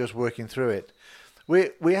we were just working through it.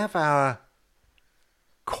 We have our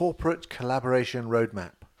corporate collaboration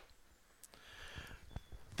roadmap.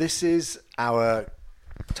 This is our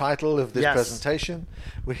title of this presentation.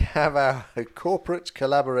 We have our corporate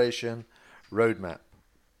collaboration roadmap.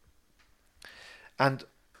 And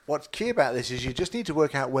what's key about this is you just need to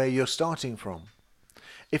work out where you're starting from.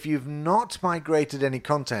 If you've not migrated any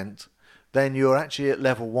content, then you're actually at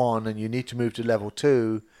level 1 and you need to move to level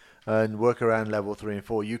 2 and work around level 3 and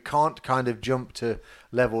 4. You can't kind of jump to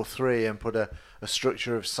level 3 and put a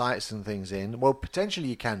structure of sites and things in. Well, potentially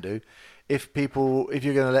you can do if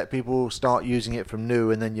you're going to let people start using it from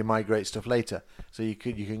new and then you migrate stuff later. So you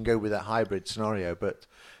can go with that hybrid scenario. But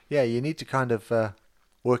yeah, you need to kind of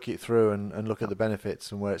work it through and look at the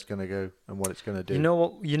benefits and where it's going to go and what it's going to do.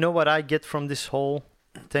 You know what I get from this whole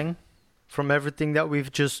thing, from everything that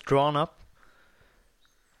we've just drawn up?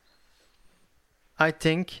 I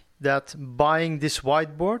think that buying this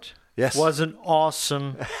whiteboard was an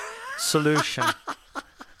awesome solution.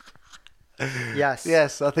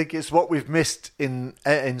 Yes, I think it's what we've missed in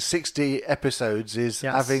 60 episodes is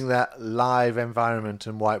having that live environment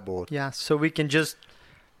and whiteboard. Yeah, so we can just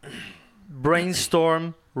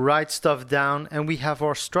brainstorm, write stuff down, and we have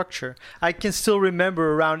our structure. I can still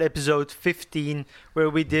remember around episode 15 where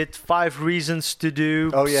we did 5 reasons to do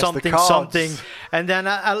something. And then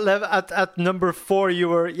at number 4 you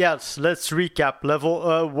were, let's recap.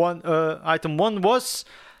 Level 1, item 1 was...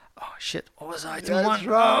 Oh, shit. What was item 1?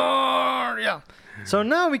 Right. Oh, yeah. So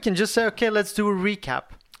now we can just say, okay, let's do a recap.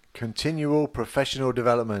 Continual professional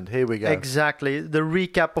development. Here we go. Exactly. The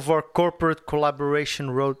recap of our corporate collaboration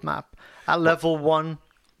roadmap. At level 1.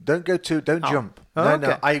 Don't jump.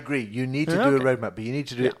 No, I agree. You need to do a roadmap, but you need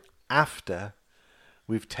to do it after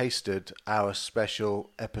we've tasted our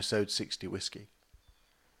special episode 60 whiskey.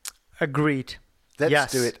 Agreed.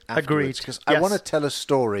 Let's do it afterwards. Because I want to tell a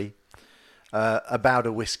story about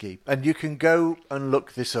a whiskey. And you can go and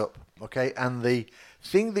look this up, okay? And the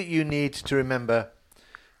thing that you need to remember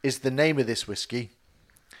is the name of this whiskey,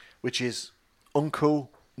 which is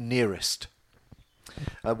Uncle Nearest.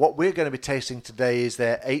 What we're going to be tasting today is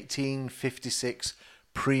their 1856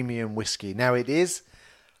 premium whiskey. Now, it is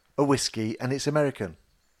a whiskey and it's American.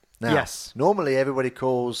 Now, normally everybody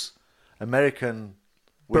calls American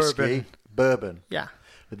whiskey bourbon. Yeah.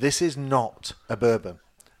 But this is not a bourbon.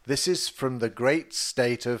 This is from the great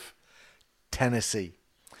state of Tennessee,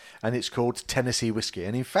 and it's called Tennessee whiskey.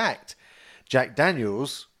 And in fact, Jack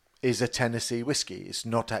Daniel's is a Tennessee whiskey. It's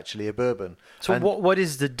not actually a bourbon. So what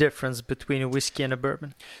is the difference between a whiskey and a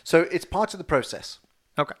bourbon? So it's part of the process.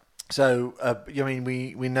 Okay. So,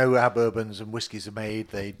 we know how bourbons and whiskies are made.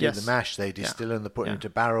 They do the mash, they distill them, they put it into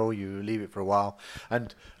a barrel, you leave it for a while.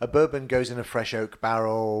 And a bourbon goes in a fresh oak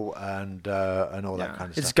barrel and all that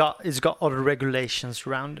kind of stuff. It's got other regulations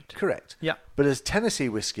around it. Correct. Yeah. But as Tennessee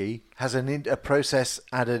whiskey has a process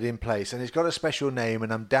added in place, and it's got a special name,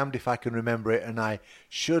 and I'm damned if I can remember it, and I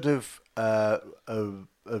should have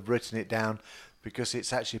written it down, because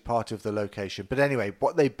it's actually part of the location. But anyway,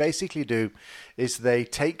 what they basically do is they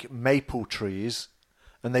take maple trees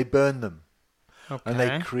and they burn them. Okay. And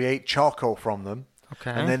they create charcoal from them.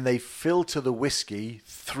 Okay. And then they filter the whiskey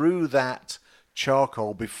through that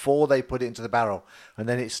charcoal before they put it into the barrel. And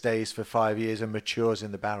then it stays for 5 years and matures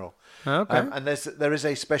in the barrel. Okay. And there is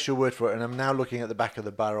a special word for it. And I'm now looking at the back of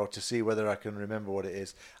the barrel to see whether I can remember what it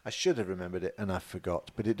is. I should have remembered it and I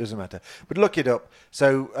forgot, but it doesn't matter. But look it up.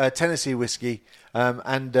 So Tennessee whiskey,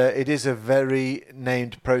 and it is a very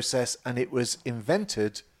named process, and it was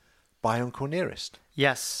invented by Uncle Nearest.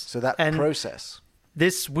 Yes. So that process.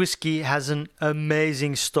 This whiskey has an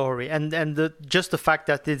amazing story, and just the fact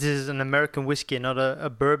that this is an American whiskey, not a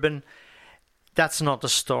bourbon, that's not the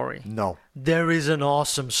story. No. There is an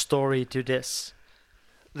awesome story to this.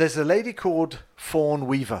 There's a lady called Fawn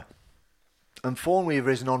Weaver, and Fawn Weaver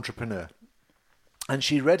is an entrepreneur, and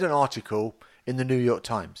she read an article in the New York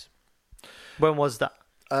Times. When was that?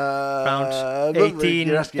 Around look,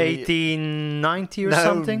 1890 or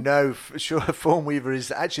something? No, sure. Fawn Weaver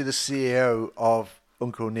is actually the CEO of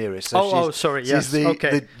Uncle Nearest. So sorry. she's Yes.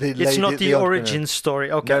 okay. It's not the origin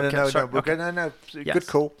story. Okay. No. Sorry. No. Yes. Good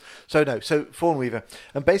call. So Fawn Weaver,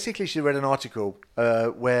 and basically she read an article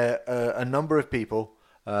where a number of people,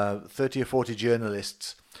 30 or 40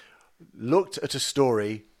 journalists, looked at a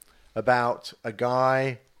story about a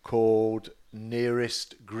guy called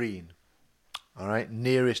Nearest Green. All right,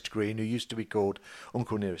 Nearest Green, who used to be called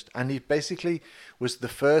Uncle Nearest. And he basically was the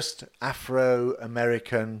first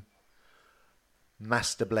Afro-American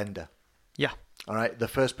master blender. Yeah. All right, the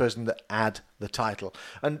first person to add the title.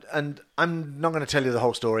 And I'm not going to tell you the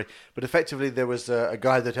whole story, but effectively there was a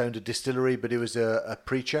guy that owned a distillery, but he was a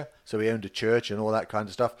preacher, so he owned a church and all that kind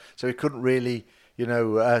of stuff. So he couldn't really,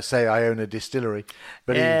 say I own a distillery,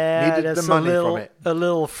 but he needed the money from it. A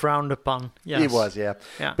little frowned upon. Yes. He was, yeah.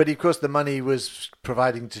 But of course the money was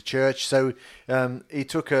providing to church, so he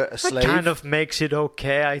took a slave. That kind of makes it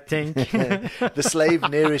okay, I think. The slave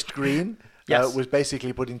Nearest Green. Yes. Was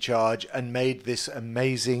basically put in charge and made this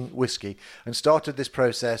amazing whiskey and started this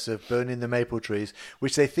process of burning the maple trees,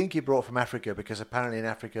 which they think he brought from Africa, because apparently in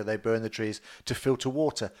Africa they burn the trees to filter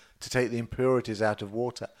water, to take the impurities out of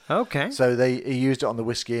water. Okay. So he used it on the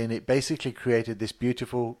whiskey, and it basically created this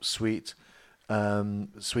beautiful, sweet,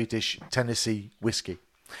 sweetish Tennessee whiskey.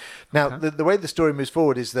 Now, the way the story moves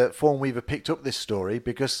forward is that Fawn Weaver picked up this story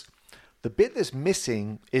because the bit that's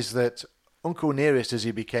missing is that Uncle Nearest, as he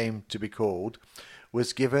became to be called,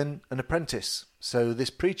 was given an apprentice. So this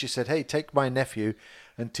preacher said, hey, take my nephew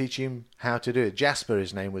and teach him how to do it. Jasper,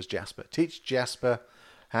 his name was Jasper. Teach Jasper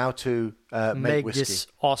how to make whiskey. This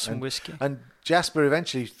awesome whiskey. And Jasper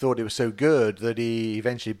eventually thought it was so good that he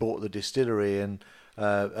eventually bought the distillery and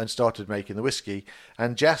started making the whiskey.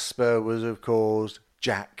 And Jasper was, of course,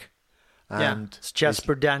 Jack. And it's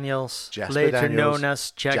Jasper Daniels, later known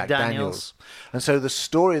as Jack Daniels. And so the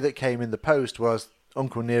story that came in the Post was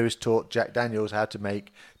Uncle Nearest taught Jack Daniels how to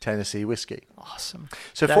make Tennessee whiskey. Awesome.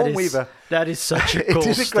 So Fawn Weaver, that is such a cool it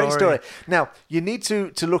is a great story. Now, you need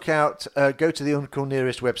to look out, go to the Uncle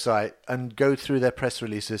Nearest website and go through their press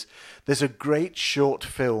releases. There's a great short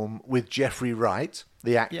film with Jeffrey Wright,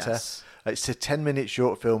 the actor. Yes. It's a 10-minute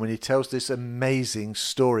short film, and he tells this amazing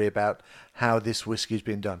story about how this whiskey's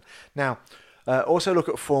been done. Now, also look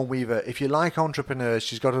at Fawn Weaver. If you like entrepreneurs,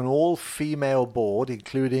 she's got an all-female board,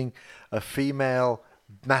 including a female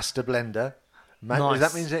master blender. Nice.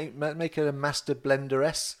 Does that mean make her a master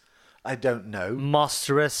blenderess? I don't know.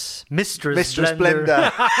 Mistress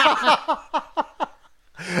Blender.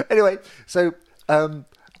 Anyway, so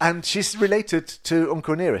and she's related to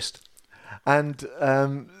Uncle Nearest. And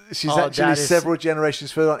she's actually several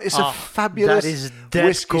generations further on. It's a fabulous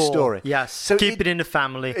whiskey story. Yes, so keep it in the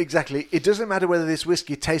family. Exactly. It doesn't matter whether this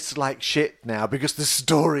whiskey tastes like shit now, because the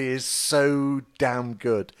story is so damn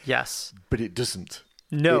good. Yes. But it doesn't.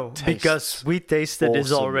 No, because we tasted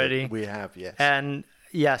this already. We have, yes. And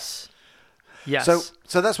yes. So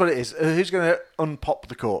that's what it is. Who's going to unpop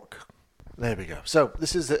the cork? There we go. So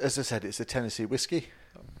this is, as I said, it's a Tennessee whiskey.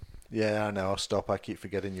 Yeah, I know. I'll stop. I keep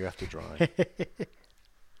forgetting you have to drive.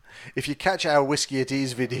 If you catch our Whiskey at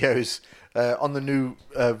Ease videos on the new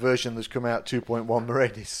version that's come out, 2.1,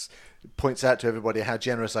 Moranis points out to everybody how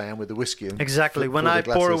generous I am with the whiskey. Exactly. When I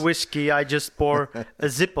pour a whiskey, I just pour a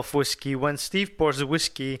zip of whiskey. When Steve pours a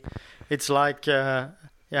whiskey, it's like,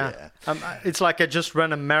 it's like I just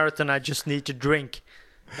ran a marathon. I just need to drink.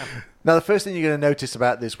 Yeah. Now, the first thing you're going to notice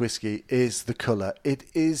about this whiskey is the colour. It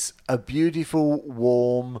is a beautiful,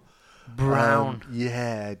 warm brown,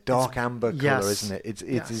 dark amber colour, isn't it?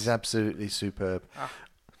 It is absolutely superb.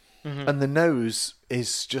 And the nose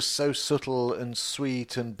is just so subtle and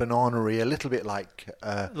sweet and banana-y, a little bit like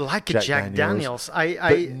a Jack Daniels.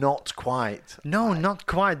 But not quite. No, not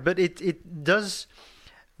quite. But it does.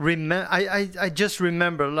 I just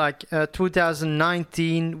remember,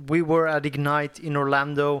 2019, we were at Ignite in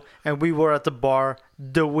Orlando, and we were at the bar,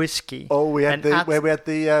 The Whiskey. Oh, we had where we had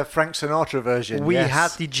the Frank Sinatra version. We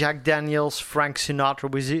had the Jack Daniels Frank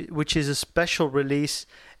Sinatra, which is a special release.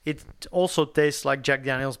 It also tastes like Jack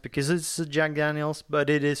Daniels because it's a Jack Daniels, but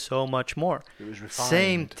it is so much more. It was refined.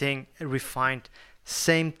 Same thing, refined.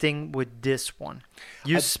 Same thing with this one.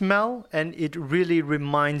 You smell, and it really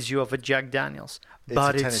reminds you of a Jack Daniels.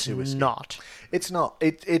 But it's not. It's not.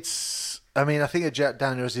 It's. I mean, I think a Jack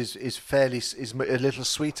Daniels is a little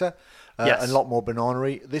sweeter, and a lot more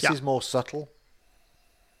banana-y. This is more subtle.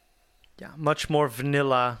 Yeah, much more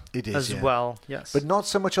vanilla well. Yes, but not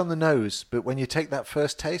so much on the nose. But when you take that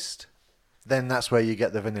first taste, then that's where you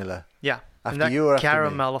get the vanilla. Yeah, after you or after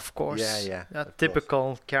caramel, me. of course. Yeah. That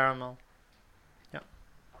typical caramel. Yeah.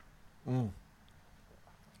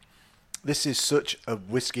 This is such a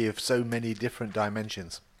whiskey of so many different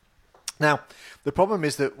dimensions. Now, the problem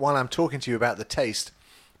is that while I'm talking to you about the taste,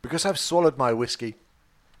 because I've swallowed my whiskey,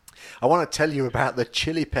 I want to tell you about the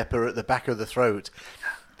chili pepper at the back of the throat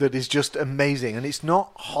that is just amazing. And it's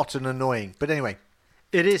not hot and annoying. But anyway.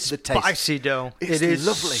 It is spicy, though. It is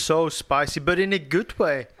lovely. So spicy, but in a good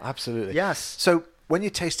way. Absolutely. Yes. So when you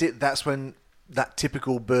taste it, that's when that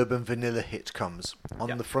typical bourbon vanilla hit comes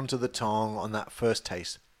on the front of the tongue on that first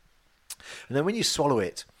taste. And then when you swallow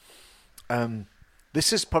it,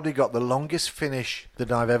 this has probably got the longest finish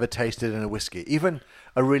that I've ever tasted in a whiskey. Even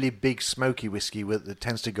a really big smoky whiskey that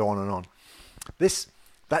tends to go on and on.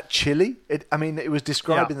 That chili, it was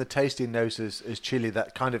described in the tasting notes as chili,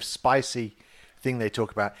 that kind of spicy thing they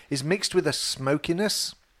talk about, is mixed with a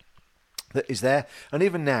smokiness that is there. And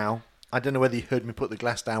even now, I don't know whether you heard me put the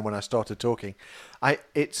glass down when I started talking.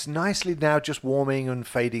 It's nicely now just warming and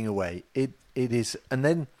fading away. It is, and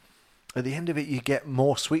then at the end of it, you get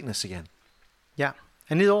more sweetness again. Yeah,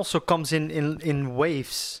 and it also comes in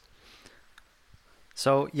waves.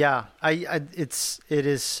 So yeah, it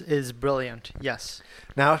is brilliant. Yes.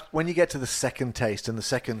 Now, when you get to the second taste and the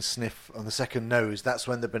second sniff on the second nose, that's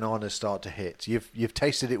when the bananas start to hit. You've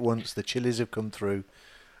tasted it once, the chilies have come through,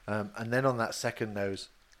 and then on that second nose,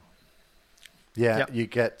 you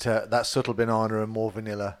get that subtle banana and more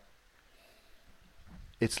vanilla.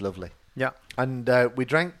 It's lovely. Yeah. And we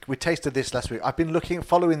tasted this last week. I've been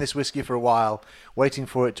following this whiskey for a while, waiting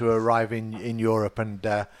for it to arrive in Europe.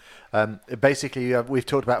 And basically, we've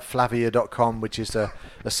talked about Flavia.com, which is a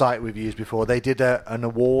site we've used before. They did an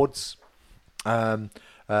awards and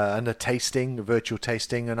a virtual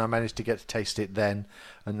tasting, and I managed to get to taste it then,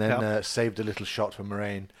 and then saved a little shot for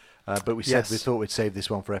Moraine. But we thought we'd save this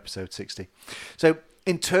one for episode 60. So,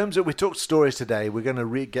 in terms of, we talked stories today, we're going to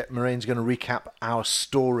Moraine's going to recap our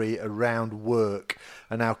story around work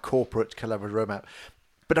and our corporate collaborative roadmap.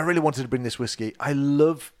 But I really wanted to bring this whiskey. I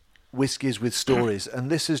love whiskies with stories, and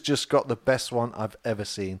this has just got the best one I've ever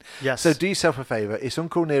seen. Yes. So do yourself a favour. It's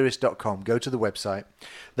unclenearest.com. Go to the website.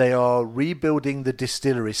 They are rebuilding the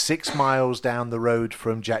distillery 6 miles down the road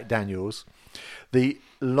from Jack Daniels. The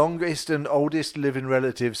longest and oldest living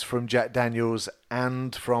relatives from Jack Daniels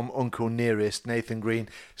and from Uncle Nearest, Nathan Green,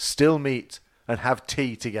 still meet and have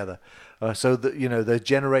tea together. So that, the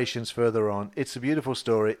generations further on. It's a beautiful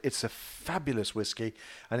story. It's a fabulous whiskey,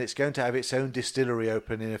 and it's going to have its own distillery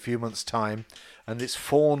open in a few months' time. And it's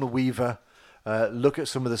Fawn Weaver. Look at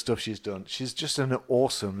some of the stuff she's done. She's just an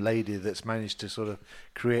awesome lady that's managed to sort of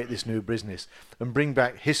create this new business and bring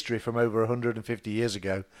back history from over 150 years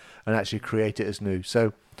ago and actually create it as new.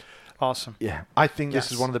 So awesome. Yeah, I think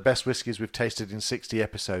this is one of the best whiskies we've tasted in 60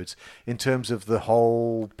 episodes in terms of the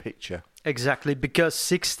whole picture. Exactly, because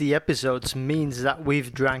 60 episodes means that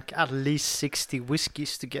we've drank at least 60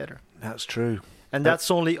 whiskeys together. That's true. And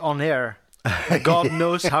that's only on air. God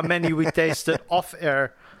knows how many we tasted off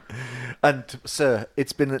air. And, sir,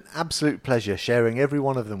 it's been an absolute pleasure sharing every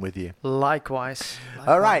one of them with you. Likewise.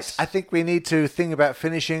 All right, I think we need to think about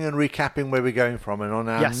finishing and recapping where we're going from. And on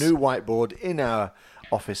our new whiteboard in our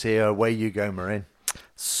office here, away you go, Moraine.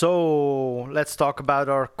 So let's talk about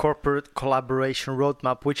our corporate collaboration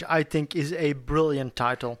roadmap, which I think is a brilliant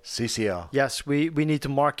title. CCR. Yes, we need to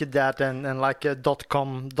market that and like a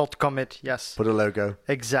 .com it. Yes. Put a logo.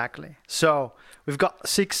 Exactly. So we've got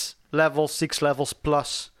 6 levels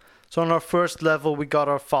plus. So on our first level, we got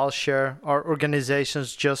our file share, our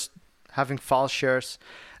organizations just having file shares.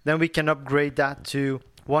 Then we can upgrade that to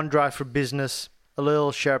OneDrive for Business, a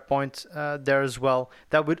little SharePoint there as well.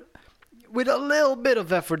 That would, with a little bit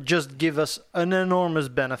of effort, just give us an enormous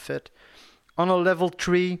benefit. On a level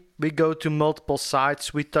 3, we go to multiple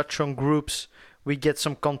sites, we touch on groups, we get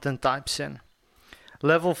some content types in.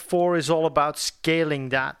 Level 4 is all about scaling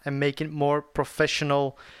that and making it more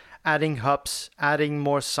professional, adding hubs, adding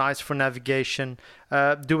more sites for navigation,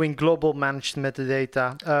 doing global managed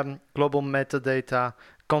metadata,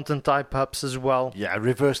 content type hubs as well. Yeah,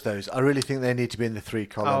 reverse those. I really think they need to be in the 3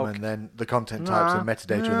 column, and then the content types and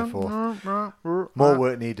metadata in the 4th. More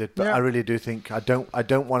work needed, but I really do think I don't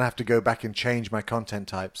want to have to go back and change my content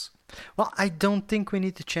types. Well, I don't think we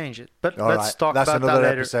need to change it, but All let's talk That's about another that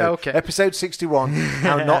later. episode. Okay. Episode 61,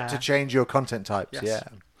 how not to change your content types. Yes. Yeah.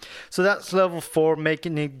 So that's level 4,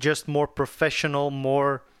 making it just more professional,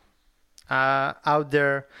 more out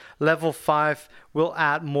there. Level 5, we'll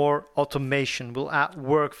add more automation. We'll add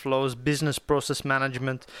workflows, business process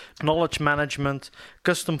management, knowledge management,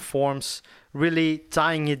 custom forms, really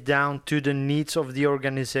tying it down to the needs of the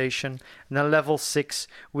organization. And then level 6,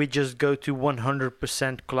 we just go to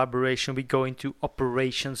 100% collaboration. We go into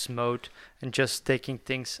operations mode and just taking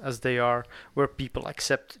things as they are, where people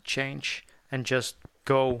accept change and just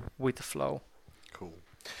go with the flow. Cool.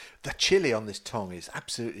 The chili on this tongue is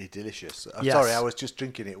absolutely delicious. I'm Yes. sorry, I was just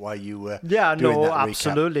drinking it while you were doing Yeah, no, that recap.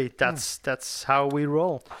 absolutely. That's how we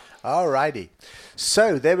roll. Alrighty.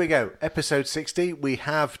 So there we go. Episode 60. We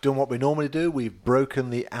have done what we normally do. We've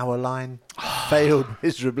broken the hour line. Failed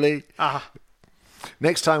miserably.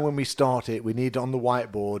 Next time when we start it, we need on the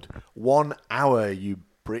whiteboard 1 hour, you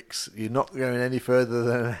bricks. You're not going any further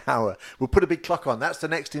than an hour. We'll put a big clock on. That's the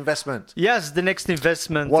next investment. Yes, the next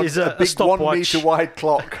investment is a a big stopwatch. 1 meter wide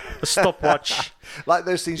clock. A stopwatch. Like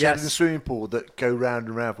those things you have in the Yes. swimming pool that go round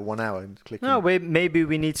and round for 1 hour and click. No, maybe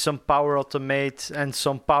we need some Power Automate and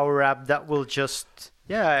some Power App that will just,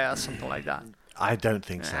 yeah, something like that. I don't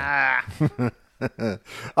think so. Ah.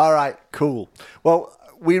 All right, cool. Well,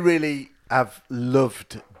 we really have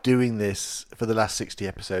loved doing this for the last 60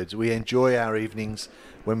 episodes. We enjoy our evenings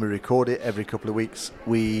when we record it every couple of weeks.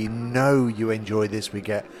 We know you enjoy this. We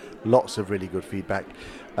get lots of really good feedback.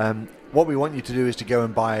 What we want you to do is to go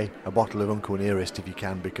and buy a bottle of Uncle Nearest if you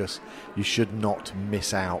can, because you should not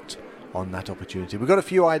miss out on that opportunity. We've got a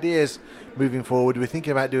few ideas moving forward. We're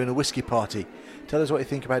thinking about doing a whiskey party. Tell us what you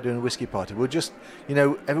think about doing a whiskey party. We'll just,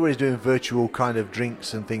 everybody's doing virtual kind of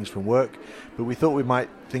drinks and things from work, but we thought we might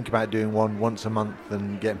think about doing one once a month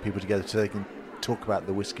and getting people together so they can talk about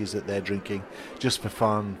the whiskies that they're drinking just for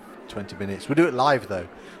fun, 20 minutes. We'll do it live though,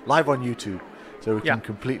 live on YouTube, so we can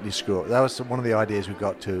completely screw up. That was one of the ideas we've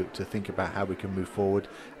got to think about how we can move forward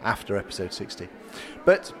after episode 60.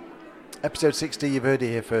 But episode 60, you've heard it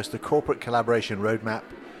here first, the corporate collaboration roadmap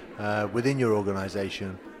within your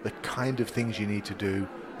organization, the kind of things you need to do,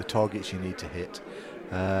 the targets you need to hit.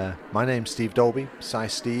 My name's Steve Dolby,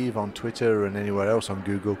 SciSteve on Twitter and anywhere else on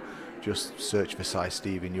Google. Just search for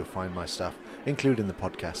SciSteve and you'll find my stuff, including the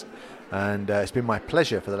podcast. And it's been my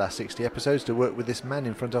pleasure for the last 60 episodes to work with this man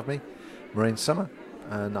in front of me, Moraine Summer.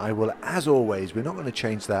 And I will, as always, we're not going to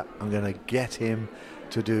change that. I'm going to get him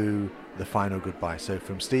to do the final goodbye. So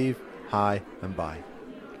from Steve, hi and bye.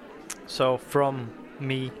 So from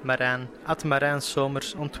me, Marijn, at Marijn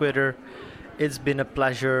Somers on Twitter. It's been a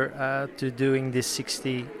pleasure to doing these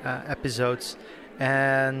 60 episodes,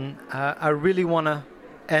 and I really want to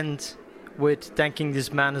end with thanking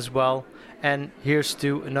this man as well, and here's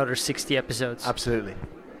to another 60 episodes. Absolutely.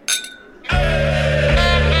 We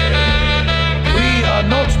are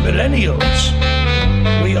not millennials.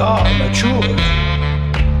 We are matured.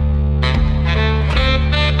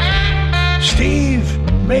 Steve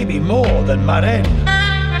may be more than Marijn.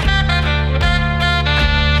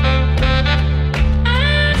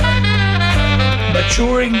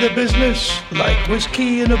 Maturing the business like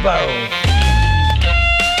whiskey in a barrel.